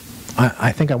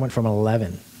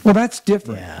 11. Well, that's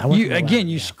different. Yeah,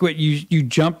 You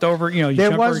jumped over. You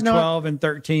jumped over 12 and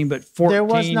 13, but 14. There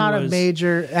was not a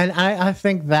major, and I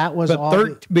think that was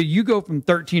all. But you go from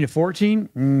 13 to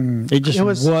 14. It just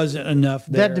wasn't enough.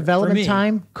 That development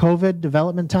time, COVID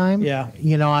development time. Yeah.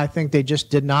 I think they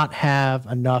just did not have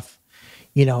enough,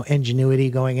 ingenuity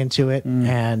going into it,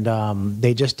 and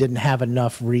they just didn't have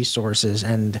enough resources,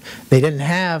 and they didn't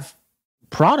have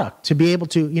product to be able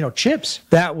to, chips.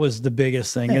 That was the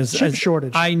biggest thing. Chip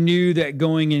shortage. I knew that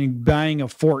going and buying a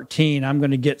 14, I'm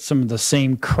going to get some of the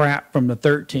same crap from the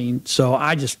 13. So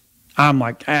I'm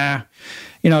like, to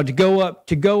go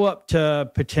up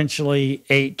to potentially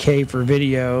 8K for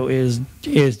video is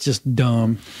just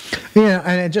dumb. Yeah,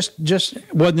 and it just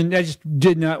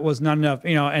was not enough.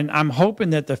 And I'm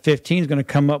hoping that the 15 is going to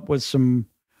come up with some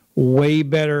way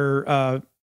better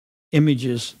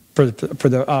images for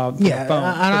the phone. And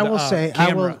I will say,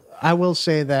 camera. I will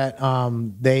say that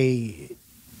the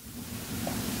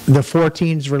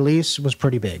 14's release was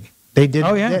pretty big. They did.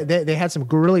 Oh, yeah. They had some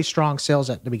really strong sales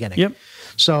at the beginning. Yep.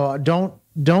 So don't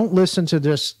listen to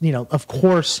this. Of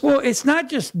course. Well, it's not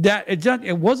just that.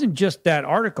 It wasn't just that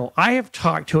article. I have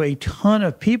talked to a ton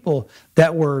of people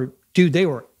that they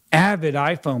were avid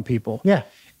iPhone people. Yeah.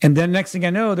 And then next thing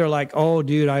I know, they're like, "Oh,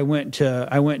 dude, I went to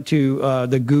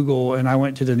the Google and I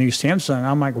went to the new Samsung."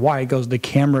 I'm like, "Why?" It goes, "The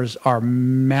cameras are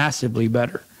massively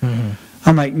better." Mm-hmm.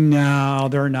 I'm like, "No,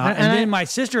 they're not." And then my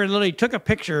sister literally took a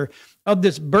picture of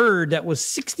this bird that was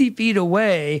 60 feet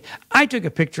away. I took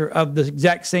a picture of the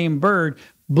exact same bird,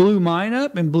 blew mine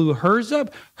up and blew hers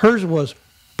up. Hers was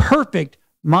perfect.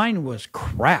 Mine was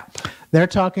crap. They're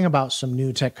talking about some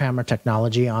new camera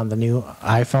technology on the new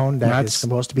iPhone that's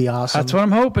supposed to be awesome. That's what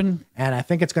I'm hoping. And I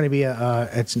think it's going to be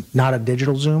it's not a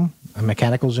digital zoom, a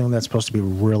mechanical zoom that's supposed to be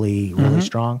really, really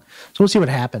strong. So we'll see what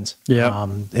happens. Yeah.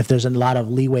 If there's a lot of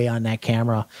leeway on that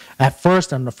camera. At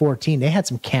first on the 14, they had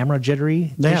some camera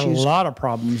jittery They issues. had a lot of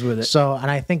problems with it. So, and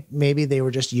I think maybe they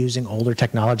were just using older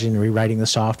technology and rewriting the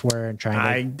software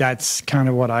and that's kind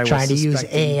of what I was trying to use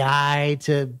suspecting. AI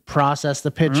to process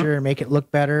the picture and make it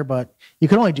look better. But you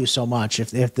can only do so much. If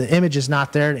the image is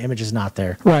not there, the image is not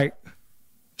there. Right.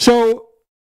 So,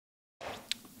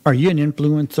 are you an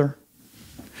influencer?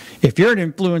 If you're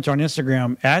an influencer on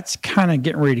Instagram, that's kind of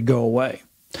getting ready to go away.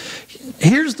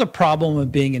 Here's the problem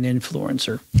of being an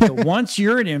influencer. So once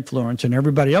you're an influencer and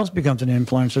everybody else becomes an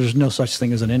influencer, there's no such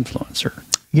thing as an influencer.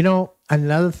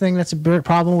 Another thing that's a big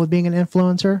problem with being an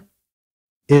influencer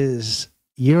is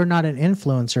you're not an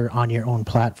influencer on your own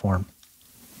platform.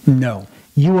 No.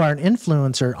 You are an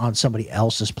influencer on somebody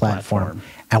else's platform.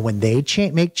 And when they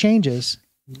make changes,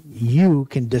 you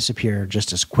can disappear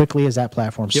just as quickly as that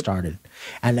platform started.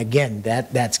 And again, that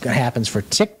happens for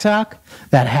TikTok,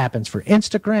 that happens for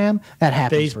Instagram, that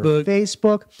happens for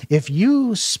Facebook. If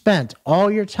you spent all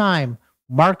your time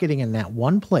marketing in that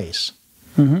one place,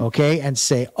 okay, and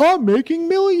say, "Oh, I'm making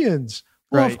millions."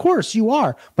 Well, of course you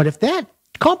are. But if that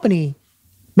company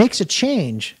makes a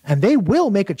change, and they will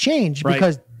make a change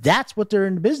because that's what they're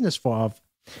in the business for,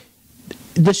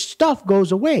 the stuff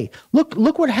goes away.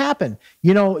 Look what happened.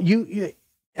 You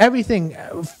everything.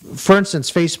 For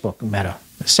instance, Facebook, Meta,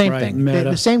 same thing.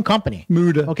 The same company.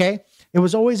 Muda. Okay, it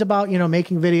was always about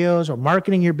making videos or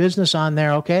marketing your business on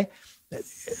there. Okay,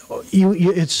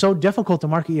 it's so difficult to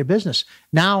market your business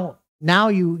now.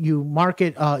 You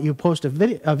market. You post a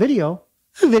video.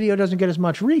 The video doesn't get as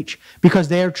much reach because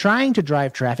they're trying to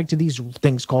drive traffic to these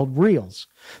things called Reels.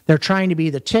 They're trying to be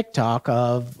the TikTok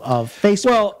of Facebook.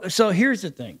 Well, so here's the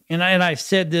thing, and I've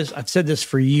said this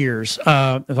for years.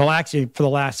 For the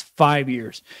last 5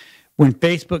 years, when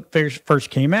Facebook first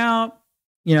came out,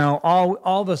 all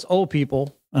of us old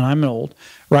people, and I'm old,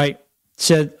 right,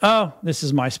 said, "Oh, this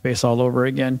is MySpace all over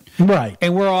again." Right.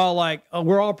 And we're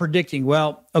all predicting,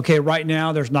 well, okay, right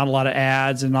now there's not a lot of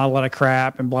ads and not a lot of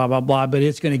crap and blah, blah, blah, but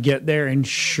it's going to get there. And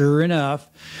sure enough,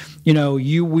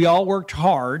 we all worked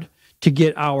hard to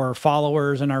get our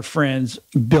followers and our friends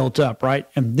built up, right?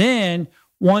 And then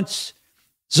once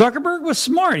Zuckerberg was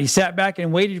smart, he sat back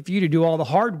and waited for you to do all the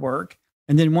hard work.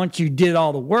 And then once you did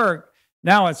all the work,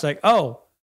 now it's like, oh,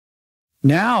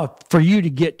 now for you to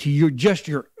get to your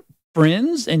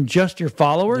friends and just your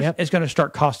followers, it's going to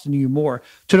start costing you more,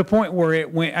 to the point where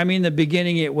it went. I mean, in the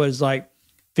beginning it was like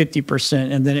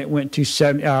 50%, and then it went to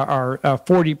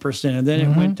 40%, and then it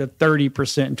went to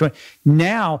 30% and 20%.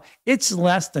 Now it's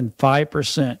less than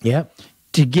 5%.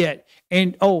 To get,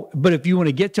 and but if you want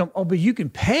to get to them, but you can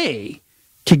pay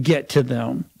to get to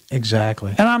them.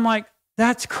 Exactly. And I'm like,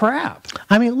 that's crap.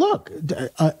 I mean, look,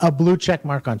 a blue check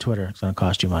mark on Twitter is going to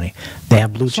cost you money. They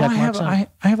have blue check marks on.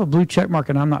 I have a blue check mark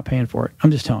and I'm not paying for it.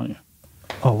 I'm just telling you.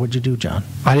 Oh, what'd you do, John?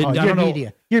 I didn't. You're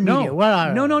media. You're media. No,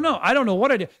 well, no. I don't know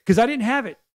what I did because I didn't have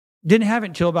it. Didn't have it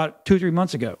until about 2 or 3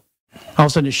 months ago. All of a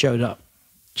sudden, it showed up,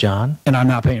 John, and I'm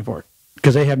not paying for it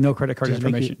because they have no credit card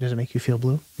information. Does it make you feel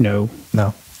blue? No.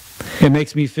 It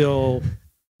makes me feel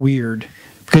weird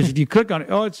because if you click on it,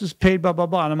 oh, it's just paid, blah blah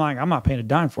blah, and I'm like, I'm not paying a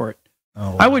dime for it.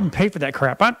 Oh, wow. I wouldn't pay for that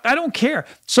crap. I don't care.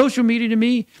 Social media to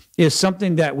me is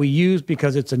something that we use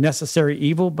because it's a necessary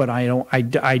evil, but I don't.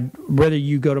 I whether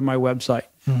you go to my website,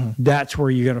 that's where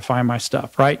you're going to find my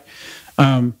stuff, right?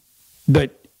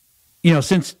 But you know,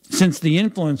 since the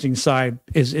influencing side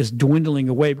is dwindling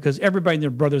away because everybody and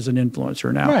their brother's an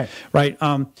influencer now, right?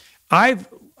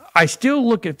 I still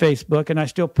look at Facebook and I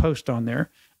still post on there.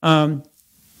 I'm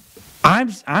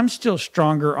still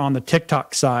stronger on the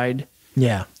TikTok side.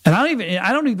 Yeah. And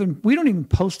we don't even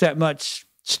post that much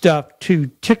stuff to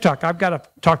TikTok. I've got to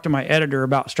talk to my editor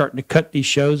about starting to cut these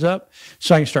shows up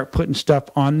so I can start putting stuff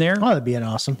on there. Oh, that'd be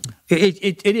awesome.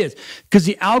 It is because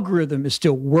the algorithm is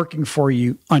still working for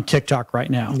you on TikTok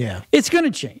right now. Yeah. It's going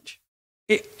to change.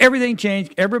 Everything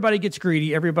changed. Everybody gets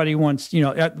greedy. Everybody wants,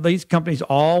 these companies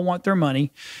all want their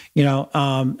money,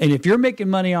 and if you're making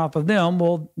money off of them,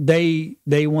 well, they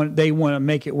want to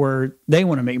make it where they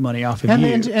want to make money off of you.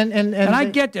 And I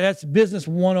get that. That's business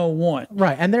 101.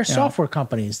 Right. And they're software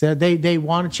companies. They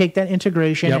want to take that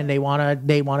integration and they want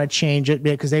to change it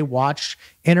because they watch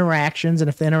interactions. And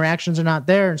if the interactions are not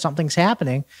there and something's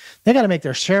happening, they got to make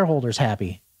their shareholders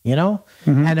happy. And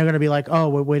they're going to be like, oh,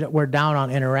 we're down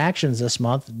on interactions this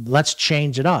month. Let's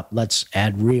change it up. Let's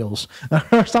add reels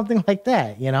or something like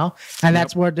that, And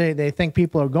that's what they think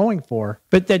people are going for.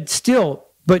 But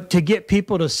to get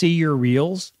people to see your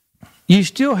reels, you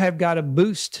still have got to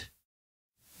boost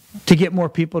to get more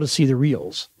people to see the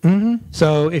reels.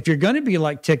 So if you're going to be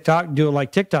like TikTok, do it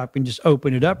like TikTok and just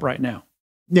open it up right now.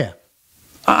 Yeah.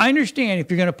 I understand if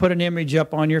you're going to put an image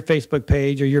up on your Facebook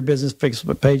page or your business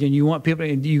Facebook page and you want people,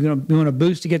 you want to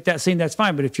boost to get that seen, that's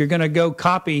fine. But if you're going to go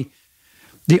copy,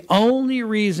 the only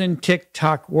reason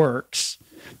TikTok works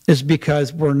is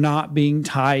because we're not being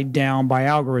tied down by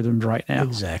algorithms right now.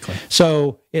 Exactly.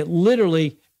 So it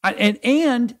literally,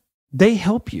 and they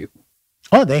help you.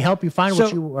 Oh, they help you find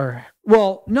what you are.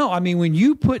 Well, no, I mean, when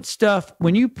you put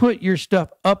your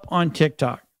stuff up on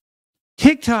TikTok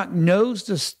knows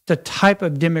the type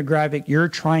of demographic you're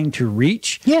trying to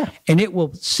reach. Yeah. And it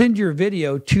will send your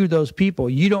video to those people.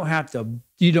 You don't have to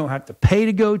pay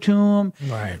to go to them.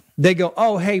 Right. They go,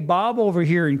 oh, hey, Bob over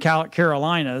here in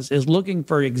Carolinas is looking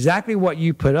for exactly what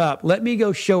you put up. Let me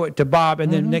go show it to Bob.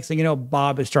 And then next thing you know,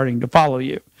 Bob is starting to follow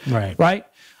you. Right. Right.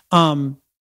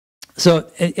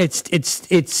 So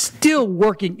it's still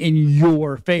working in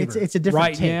your favor. It's a different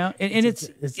right take. now, and it's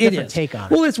a different take on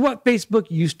it. Well, it's what Facebook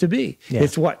used to be. Yeah.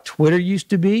 It's what Twitter used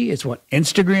to be. It's what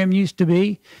Instagram used to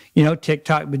be.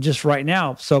 TikTok, but just right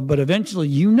now. But eventually,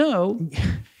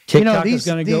 TikTok is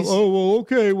going to go. Oh, well,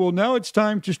 okay. Well, now it's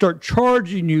time to start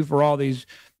charging you for all these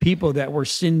people that we're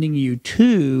sending you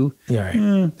to.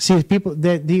 Yeah. Right. See, people,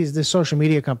 the social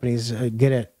media companies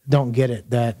don't get it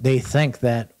that they think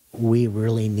that we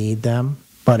really need them,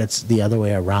 but it's the other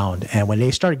way around. And when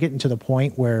they start getting to the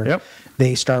point where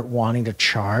they start wanting to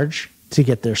charge to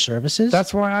get their services,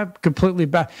 that's why I'm completely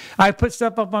back. I put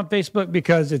stuff up on Facebook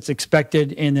because it's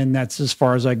expected, and then that's as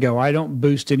far as I go. I don't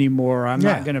boost anymore. I'm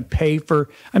not going to pay for.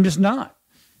 I'm just not.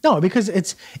 No, because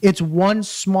it's one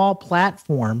small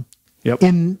platform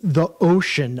in the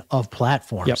ocean of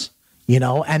platforms.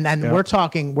 And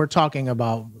we're talking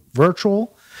about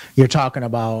virtual. You're talking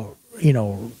about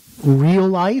real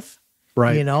life,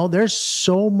 right? There's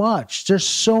so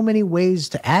many ways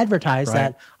to advertise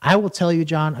that I will tell you,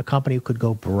 John, a company could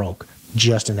go broke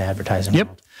just in the advertising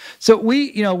world. So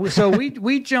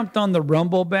we jumped on the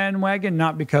Rumble bandwagon,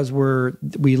 not because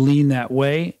we lean that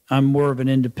way. I'm more of an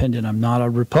independent. I'm not a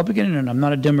Republican and I'm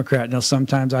not a Democrat. Now,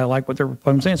 sometimes I like what the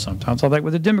Republicans saying. Sometimes I like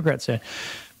what the Democrats say.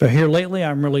 But here lately,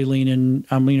 I'm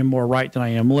leaning more right than I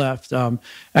am left.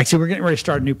 Actually, we're getting ready to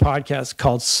start a new podcast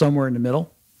called Somewhere in the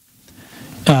Middle.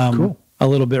 Cool. A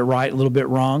little bit right, a little bit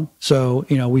wrong. So,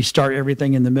 we start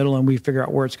everything in the middle and we figure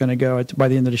out where it's going to go by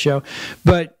the end of the show.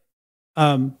 But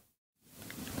I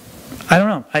don't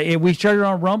know. We started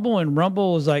on Rumble and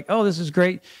Rumble was like, oh, this is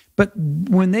great. But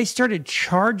when they started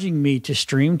charging me to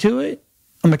stream to it,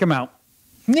 I'm like, I'm out.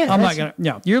 Yeah, I'm not gonna.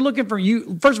 No, you're looking for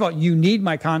you. First of all, you need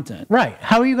my content, right?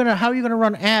 How are you gonna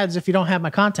run ads if you don't have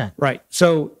my content? Right.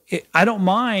 So I don't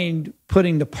mind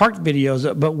putting the parked videos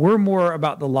up, but we're more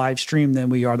about the live stream than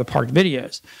we are the parked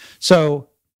videos. So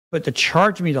But to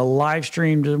charge me to live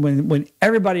stream when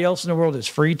everybody else in the world is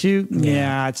free to,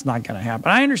 yeah, it's not going to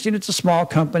happen. I understand it's a small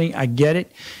company. I get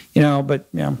it, but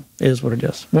it is what it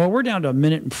is. Well, we're down to 1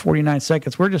 minute and 49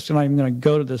 seconds. We're just not even going to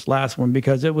go to this last one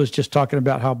because it was just talking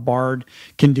about how Bard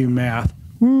can do math.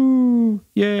 Woo,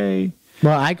 yay.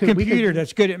 Well, computer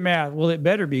that's good at math. Well, it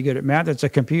better be good at math. It's a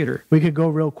computer. We could go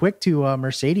real quick to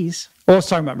Mercedes. Well, let's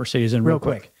talk about Mercedes real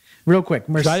quick. Real quick.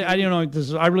 I didn't know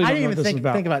this. I really don't know what this is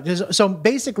about. Think about this. So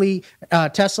basically,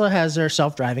 Tesla has their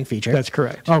self-driving feature. That's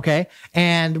correct. Okay,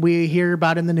 and we hear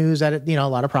about in the news that a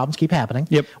lot of problems keep happening.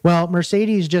 Yep. Well,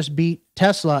 Mercedes just beat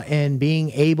Tesla in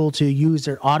being able to use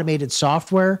their automated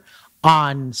software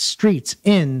on streets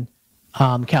in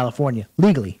California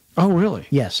legally. Oh, really?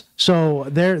 Yes. So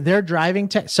their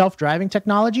self-driving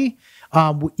technology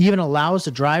even allows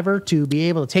the driver to be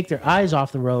able to take their eyes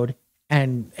off the road.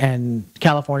 And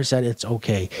California said it's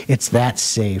okay. It's that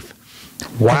safe.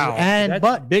 Wow.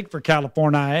 That's big for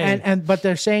California. But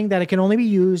they're saying that it can only be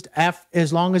used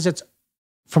as long as it's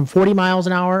from 40 miles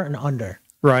an hour and under.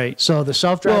 Right. So the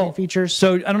self-driving features.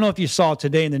 So I don't know if you saw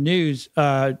today in the news,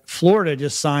 Florida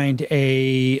just signed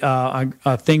a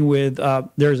thing with,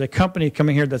 there's a company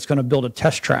coming here that's going to build a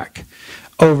test track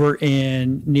over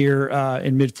in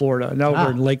mid-Florida,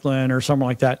 over in Lakeland or something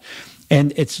like that.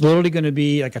 And it's literally going to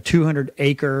be like a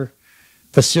 200-acre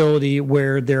facility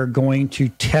where they're going to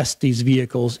test these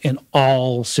vehicles in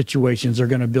all situations. They're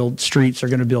going to build streets. They're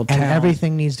going to build towns. And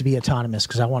everything needs to be autonomous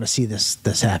because I want to see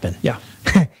this happen. Yeah.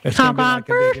 It's going to be like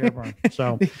a big airborne.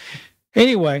 So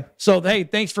anyway, hey,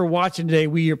 thanks for watching today.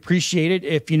 We appreciate it.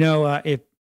 If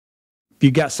if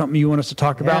you got something you want us to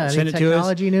talk about, send it to us.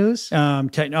 Technology news?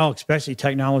 Especially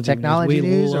technology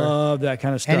news. We love that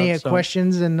kind of stuff. Any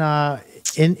questions in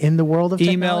the world of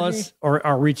technology? Email us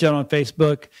or reach out on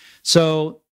Facebook.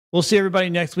 So we'll see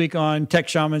everybody next week on Tech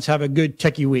Shamans. Have a good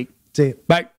techie week. See you.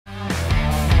 Bye.